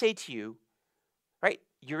 If I say to you, right,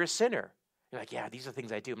 "You're a sinner," you're like, "Yeah, these are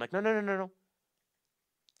things I do." I'm like, no.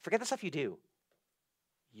 Forget the stuff you do.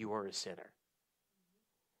 You are a sinner.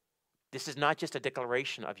 This is not just a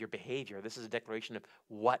declaration of your behavior. This is a declaration of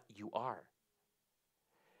what you are.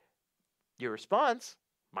 Your response,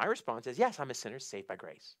 my response is, yes, I'm a sinner saved by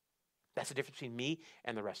grace. That's the difference between me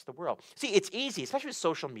and the rest of the world. See, it's easy, especially with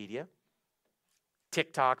social media.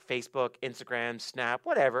 TikTok, Facebook, Instagram, Snap,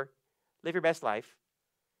 whatever. Live your best life.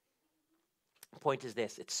 The point is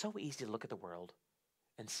this: it's so easy to look at the world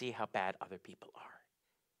and see how bad other people are.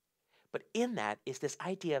 But in that is this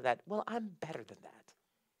idea that, well, I'm better than that.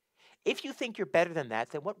 If you think you're better than that,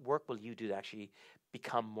 then what work will you do to actually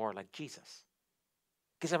become more like Jesus?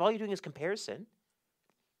 Because if all you're doing is comparison,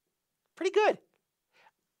 pretty good.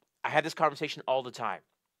 I have this conversation all the time.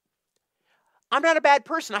 I'm not a bad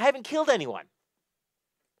person. I haven't killed anyone.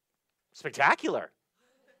 Spectacular.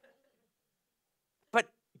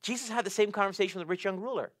 But Jesus had the same conversation with the rich young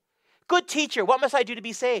ruler. Good teacher, what must I do to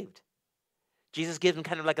be saved? Jesus gives him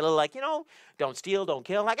kind of like a little don't steal, don't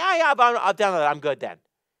kill. Like, yeah, I've done that. I'm good then.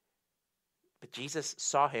 But Jesus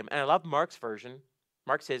saw him, and I love Mark's version.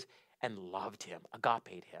 Mark says, and loved him,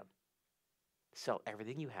 agape'd him. Sell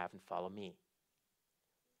everything you have and follow me.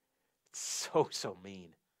 It's so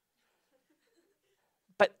mean.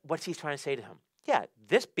 But what's he trying to say to him? Yeah,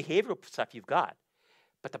 this behavioral stuff you've got,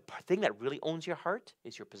 but the thing that really owns your heart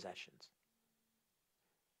is your possessions.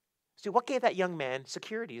 See, what gave that young man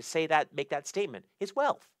security to say that, make that statement? His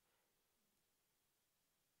wealth.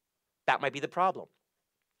 That might be the problem.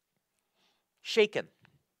 Shaken.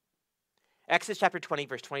 Exodus chapter 20,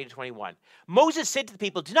 verse 20 to 21. Moses said to the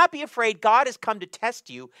people, "Do not be afraid. God has come to test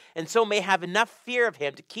you, and so may have enough fear of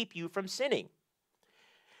him to keep you from sinning."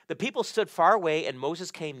 The people stood far away, and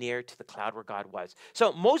Moses came near to the cloud where God was.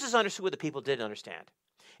 So Moses understood what the people didn't understand.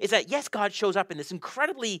 Is that, yes, God shows up in this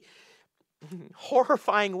incredibly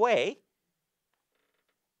horrifying way,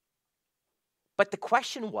 But the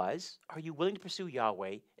question was, are you willing to pursue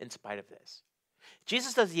Yahweh in spite of this?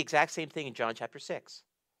 Jesus does the exact same thing in John chapter 6.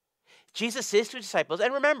 Jesus says to his disciples,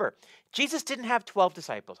 and remember, Jesus didn't have 12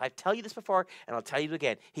 disciples. I've told you this before, and I'll tell you it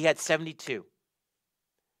again. He had 72.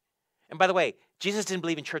 And by the way, Jesus didn't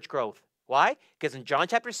believe in church growth. Why? Because in John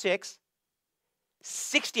chapter 6,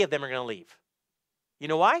 60 of them are going to leave. You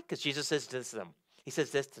know why? Because Jesus says this to them. He says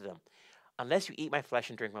this to them. Unless you eat my flesh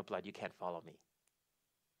and drink my blood, you can't follow me.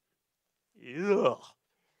 Ugh.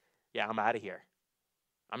 Yeah, I'm out of here.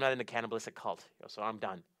 I'm not in the cannibalistic cult, so I'm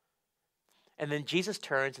done. And then Jesus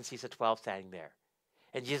turns and sees the 12 standing there.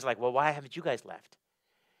 And Jesus is like, well, why haven't you guys left?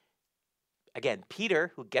 Again,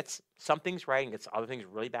 Peter, who gets some things right and gets other things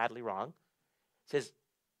really badly wrong, says,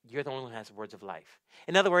 you're the only one who has words of life.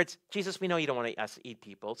 In other words, Jesus, we know you don't want us to eat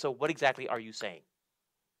people, so what exactly are you saying?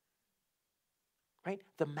 Right?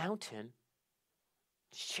 The mountain,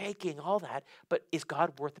 shaking, all that, but is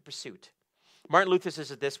God worth the pursuit? Martin Luther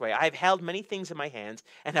says it this way, I have held many things in my hands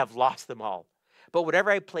and have lost them all. But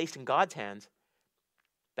whatever I placed in God's hands,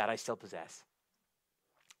 that I still possess.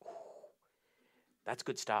 Ooh, that's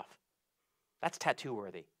good stuff. That's tattoo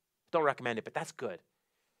worthy. Don't recommend it, but that's good.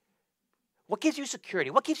 What gives you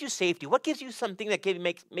security? What gives you safety? What gives you something that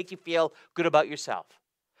makes you feel good about yourself?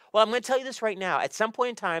 Well, I'm going to tell you this right now. At some point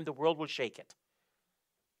in time, the world will shake it.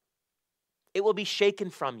 It will be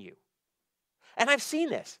shaken from you. And I've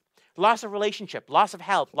seen this. Loss of relationship, loss of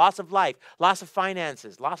health, loss of life, loss of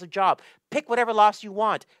finances, loss of job. Pick whatever loss you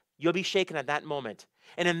want. You'll be shaken at that moment.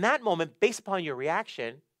 And in that moment, based upon your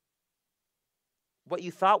reaction, what you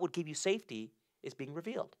thought would give you safety is being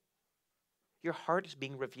revealed. Your heart is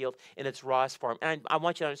being revealed in its rawest form. And I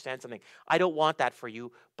want you to understand something. I don't want that for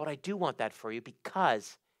you, but I do want that for you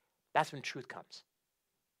because that's when truth comes.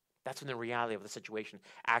 That's when the reality of the situation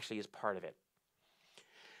actually is part of it.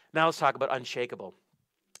 Now let's talk about unshakable.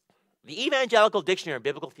 The Evangelical Dictionary of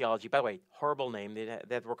Biblical Theology, by the way, horrible name, they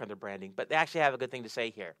have to work on their branding, but they actually have a good thing to say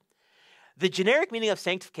here. The generic meaning of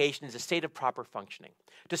sanctification is a state of proper functioning.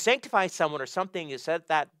 To sanctify someone or something is set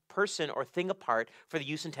that person or thing apart for the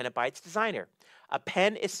use intended by its designer. A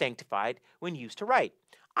pen is sanctified when used to write.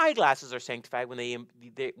 Eyeglasses are sanctified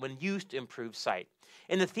when used to improve sight.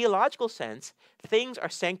 In the theological sense, things are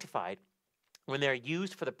sanctified when they are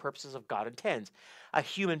used for the purposes of God intends. A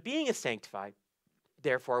human being is sanctified,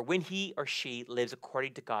 therefore, when he or she lives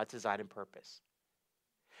according to God's design and purpose.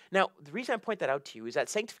 Now, the reason I point that out to you is that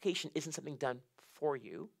sanctification isn't something done for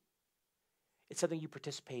you. It's something you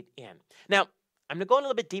participate in. Now, I'm going to go a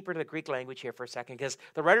little bit deeper into the Greek language here for a second because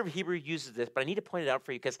the writer of Hebrew uses this, but I need to point it out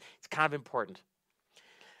for you because it's kind of important.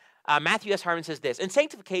 Matthew S. Harmon says this, in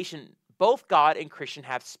sanctification, both God and Christian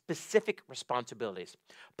have specific responsibilities.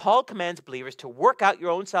 Paul commands believers to work out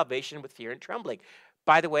your own salvation with fear and trembling.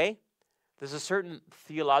 By the way, there's a certain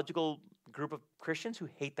theological group of Christians who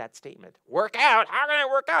hate that statement. Work out? How can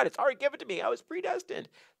I work out? It's already given to me. I was predestined.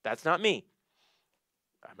 That's not me.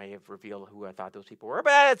 I may have revealed who I thought those people were,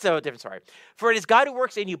 but that's a different story. For it is God who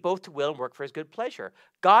works in you both to will and work for his good pleasure.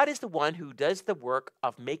 God is the one who does the work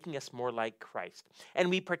of making us more like Christ.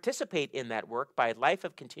 And we participate in that work by a life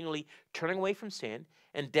of continually turning away from sin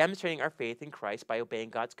and demonstrating our faith in Christ by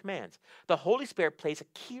obeying God's commands. The Holy Spirit plays a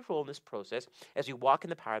key role in this process. As we walk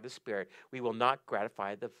in the power of the Spirit, we will not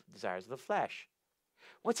gratify the desires of the flesh.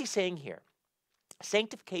 What's he saying here?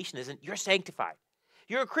 Sanctification isn't you're sanctified.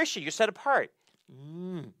 You're a Christian. You're set apart.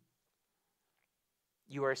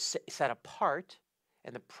 You are set apart,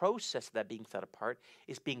 and the process of that being set apart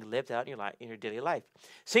is being lived out in your daily life.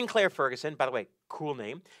 Sinclair Ferguson, by the way, cool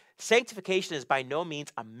name. Sanctification is by no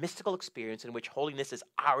means a mystical experience in which holiness is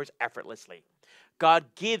ours effortlessly. God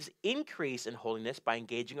gives increase in holiness by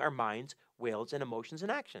engaging our minds, wills, and emotions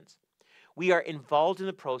and actions. We are involved in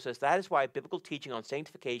the process. That is why biblical teaching on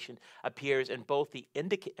sanctification appears in both the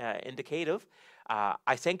indicative,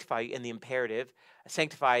 I sanctify you, and the imperative,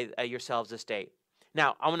 sanctify yourselves this day.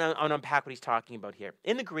 Now, I want to unpack what he's talking about here.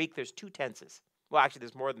 In the Greek, there's two tenses. Well, actually,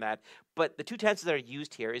 there's more than that. But the two tenses that are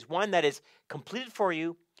used here is one that is completed for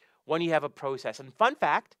you, one you have a process. And fun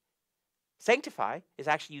fact, sanctify is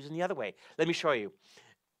actually used in the other way. Let me show you.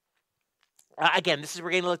 Again, we're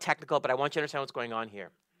getting a little technical, but I want you to understand what's going on here.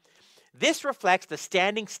 This reflects the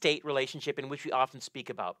standing state relationship in which we often speak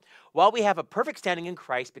about. While we have a perfect standing in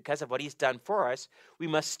Christ because of what he's done for us, we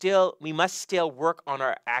must still work on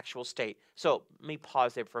our actual state. So let me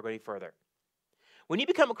pause there before going further. When you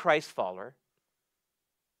become a Christ follower,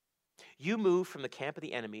 you move from the camp of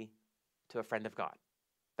the enemy to a friend of God.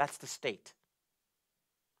 That's the state.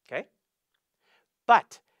 Okay?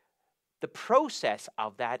 But the process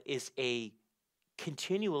of that is a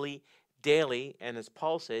continually daily, and as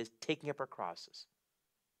Paul says, taking up our crosses.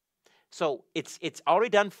 So it's already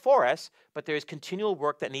done for us, but there is continual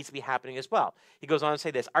work that needs to be happening as well. He goes on to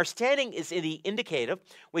say this: our standing is in the indicative,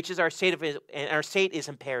 which is our state and our state is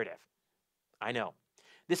imperative. I know.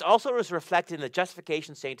 This also is reflected in the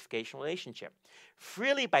justification-sanctification relationship.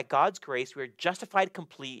 Freely by God's grace, we are justified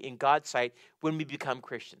complete in God's sight when we become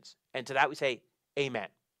Christians. And to that we say, amen.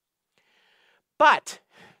 But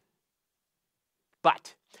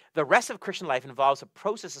the rest of Christian life involves a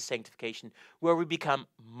process of sanctification where we become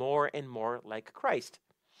more and more like Christ.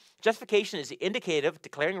 Justification is the indicative,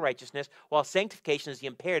 declaring righteousness, while sanctification is the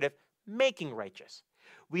imperative, making righteous.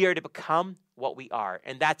 We are to become what we are,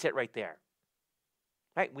 and that's it right there.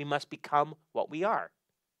 Right? We must become what we are.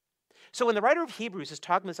 So when the writer of Hebrews is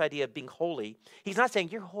talking this idea of being holy, he's not saying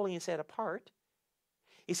you're holy and set apart.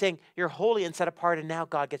 He's saying you're holy and set apart, and now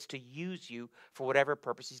God gets to use you for whatever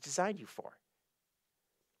purpose he's designed you for.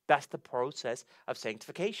 That's the process of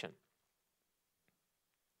sanctification.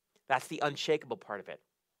 That's the unshakable part of it.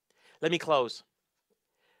 Let me close.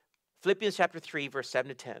 Philippians chapter 3, verse 7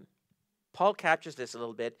 to 10. Paul captures this a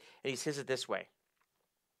little bit, and he says it this way.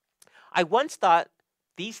 I once thought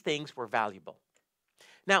these things were valuable.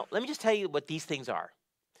 Now, let me just tell you what these things are.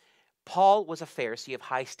 Paul was a Pharisee of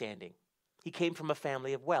high standing. He came from a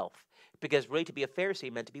family of wealth, because really to be a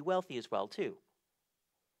Pharisee meant to be wealthy as well, too.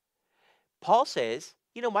 Paul says,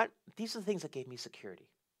 you know what? These are the things that gave me security.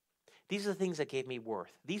 These are the things that gave me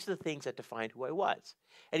worth. These are the things that defined who I was.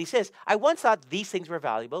 And he says, I once thought these things were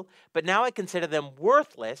valuable, but now I consider them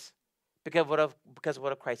worthless because of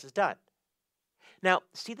what Christ has done. Now,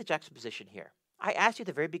 see the juxtaposition here. I asked you at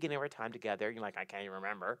the very beginning of our time together, you're like, I can't even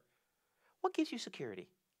remember. What gives you security?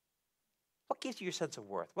 What gives you your sense of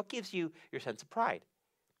worth? What gives you your sense of pride?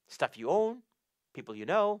 Stuff you own, people you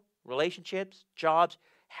know, relationships, jobs,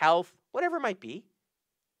 health, whatever it might be.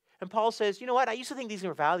 And Paul says, you know what? I used to think these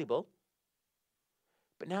were valuable,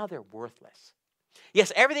 but now they're worthless.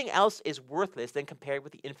 Yes, everything else is worthless then compared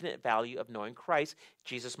with the infinite value of knowing Christ,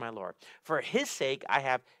 Jesus my Lord. For his sake, I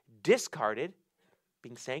have discarded,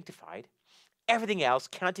 being sanctified, everything else,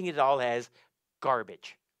 counting it all as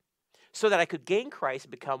garbage, so that I could gain Christ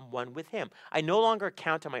and become one with him. I no longer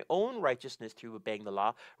count on my own righteousness through obeying the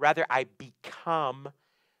law. Rather, I become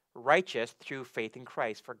righteous through faith in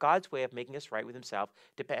Christ. For God's way of making us right with himself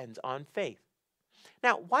depends on faith.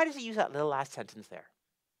 Now, why does he use that little last sentence there?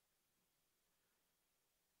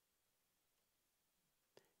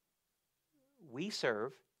 We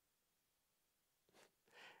serve,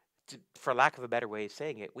 for lack of a better way of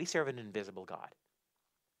saying it, we serve an invisible God.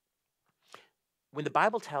 When the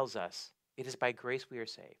Bible tells us it is by grace we are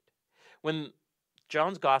saved, when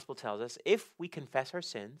John's gospel tells us if we confess our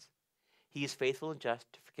sins, he is faithful and just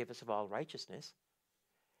to forgive us of all righteousness,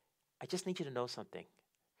 I just need you to know something.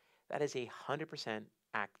 That is 100%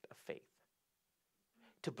 act of faith.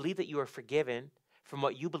 To believe that you are forgiven from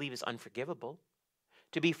what you believe is unforgivable,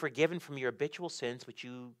 to be forgiven from your habitual sins, which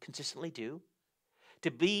you consistently do,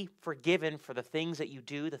 to be forgiven for the things that you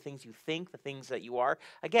do, the things you think, the things that you are.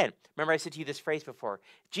 Again, remember I said to you this phrase before.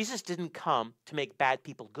 Jesus didn't come to make bad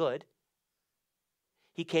people good.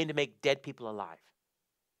 He came to make dead people alive.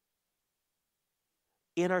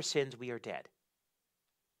 In our sins, we are dead.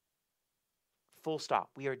 Full stop.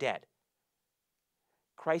 We are dead.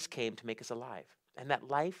 Christ came to make us alive. And that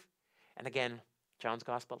life, and again, John's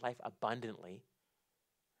gospel, life abundantly,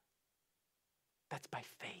 that's by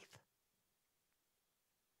faith.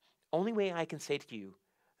 Only way I can say to you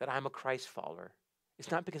that I'm a Christ follower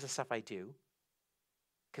is not because of stuff I do,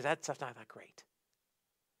 because that stuff's not that great.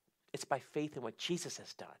 It's by faith in what Jesus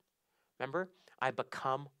has done. Remember, I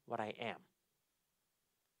become what I am.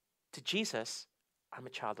 To Jesus, I'm a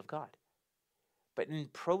child of God. But in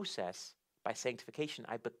process, by sanctification,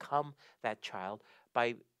 I become that child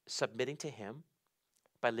by submitting to him,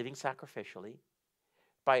 by living sacrificially,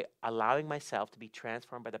 by allowing myself to be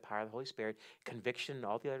transformed by the power of the Holy Spirit, conviction and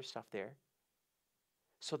all the other stuff there,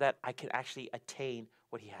 so that I can actually attain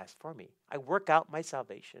what he has for me. I work out my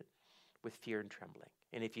salvation with fear and trembling.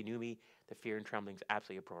 And if you knew me, the fear and trembling is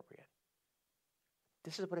absolutely appropriate.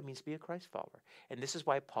 This is what it means to be a Christ follower. And this is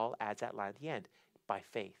why Paul adds that line at the end, by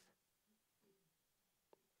faith.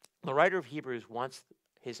 The writer of Hebrews wants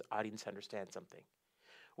his audience to understand something.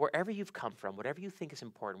 Wherever you've come from, whatever you think is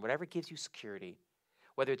important, whatever gives you security,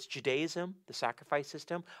 whether it's Judaism, the sacrifice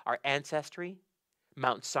system, our ancestry,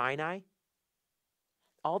 Mount Sinai,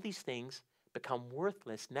 all these things become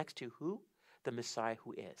worthless next to who? The Messiah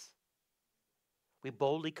who is. We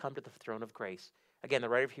boldly come to the throne of grace. Again, the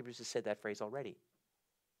writer of Hebrews has said that phrase already.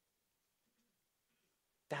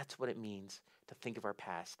 That's what it means to think of our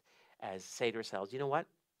past as say to ourselves, you know what?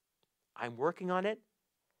 I'm working on it,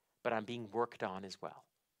 but I'm being worked on as well.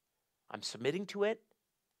 I'm submitting to it,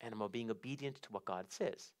 and I'm being obedient to what God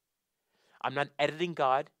says. I'm not editing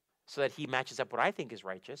God so that he matches up what I think is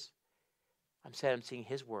righteous. I'm seeing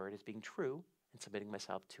his word as being true and submitting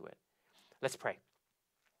myself to it. Let's pray.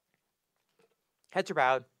 Heads are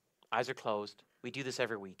bowed, eyes are closed. We do this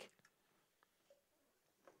every week.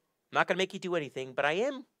 I'm not going to make you do anything, but I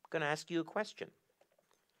am going to ask you a question.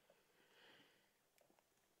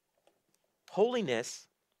 Holiness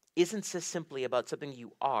isn't just simply about something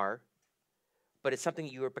you are, but it's something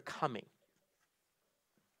you are becoming.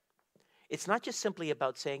 It's not just simply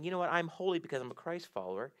about saying, you know what, I'm holy because I'm a Christ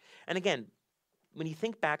follower. And again, when you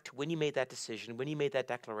think back to when you made that decision, when you made that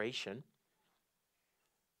declaration,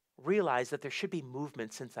 realize that there should be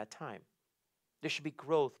movement since that time. There should be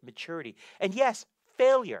growth, maturity, and yes,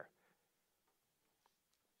 failure.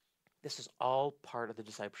 This is all part of the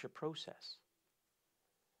discipleship process.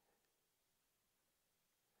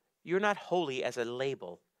 You're not holy as a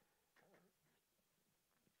label,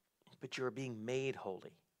 but you're being made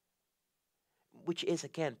holy, which is,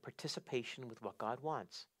 again, participation with what God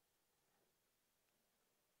wants.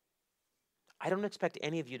 I don't expect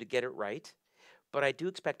any of you to get it right, but I do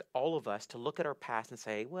expect all of us to look at our past and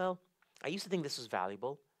say, well, I used to think this was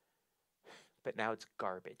valuable, but now it's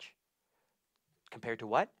garbage. Compared to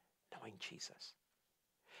what? Knowing Jesus.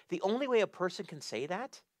 The only way a person can say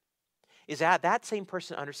that is that that same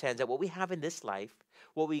person understands that what we have in this life,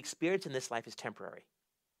 what we experience in this life is temporary.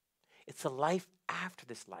 It's the life after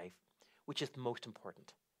this life which is the most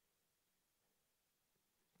important.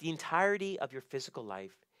 The entirety of your physical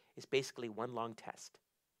life is basically one long test.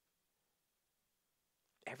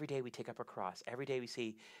 Every day we take up a cross. Every day we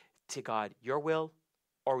say to God, your will,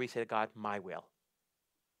 or we say to God, my will.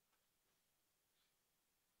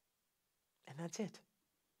 And that's it.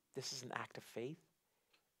 This is an act of faith.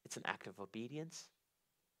 It's an act of obedience.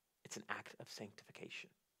 It's an act of sanctification.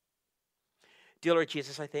 Dear Lord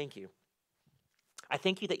Jesus, I thank you. I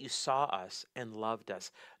thank you that you saw us and loved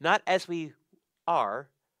us, not as we are,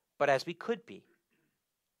 but as we could be.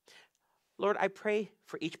 Lord, I pray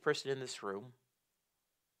for each person in this room.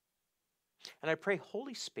 And I pray,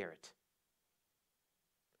 Holy Spirit,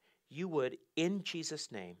 you would, in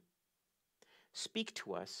Jesus' name, speak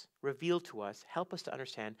to us, reveal to us, help us to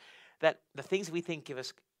understand that the things that we think give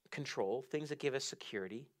us control, things that give us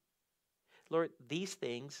security, Lord, these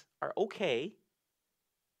things are okay,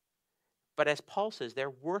 but as Paul says, they're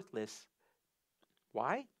worthless.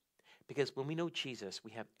 Why? Because when we know Jesus,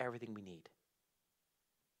 we have everything we need.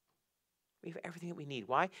 We have everything that we need.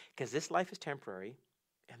 Why? Because this life is temporary,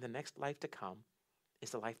 and the next life to come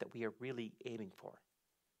is the life that we are really aiming for.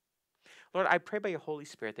 Lord, I pray by your Holy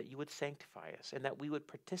Spirit that you would sanctify us and that we would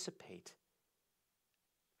participate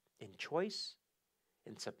in choice,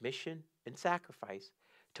 in submission, in sacrifice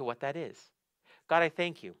to what that is. God, I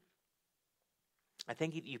thank you. I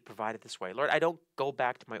thank you that you provided this way. Lord, I don't go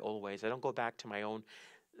back to my old ways. I don't go back to my own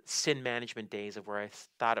sin management days of where I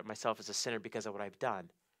thought of myself as a sinner because of what I've done.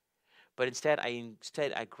 But instead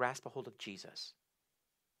I grasp a hold of Jesus.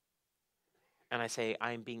 And I say,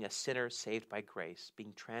 I am being a sinner saved by grace,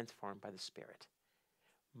 being transformed by the Spirit,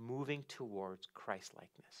 moving towards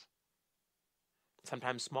Christ-likeness.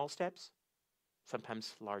 Sometimes small steps,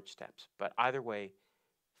 sometimes large steps, but either way,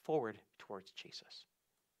 forward towards Jesus.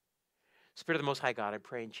 Spirit of the Most High God, I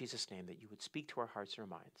pray in Jesus' name that you would speak to our hearts and our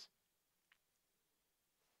minds.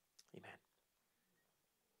 Amen.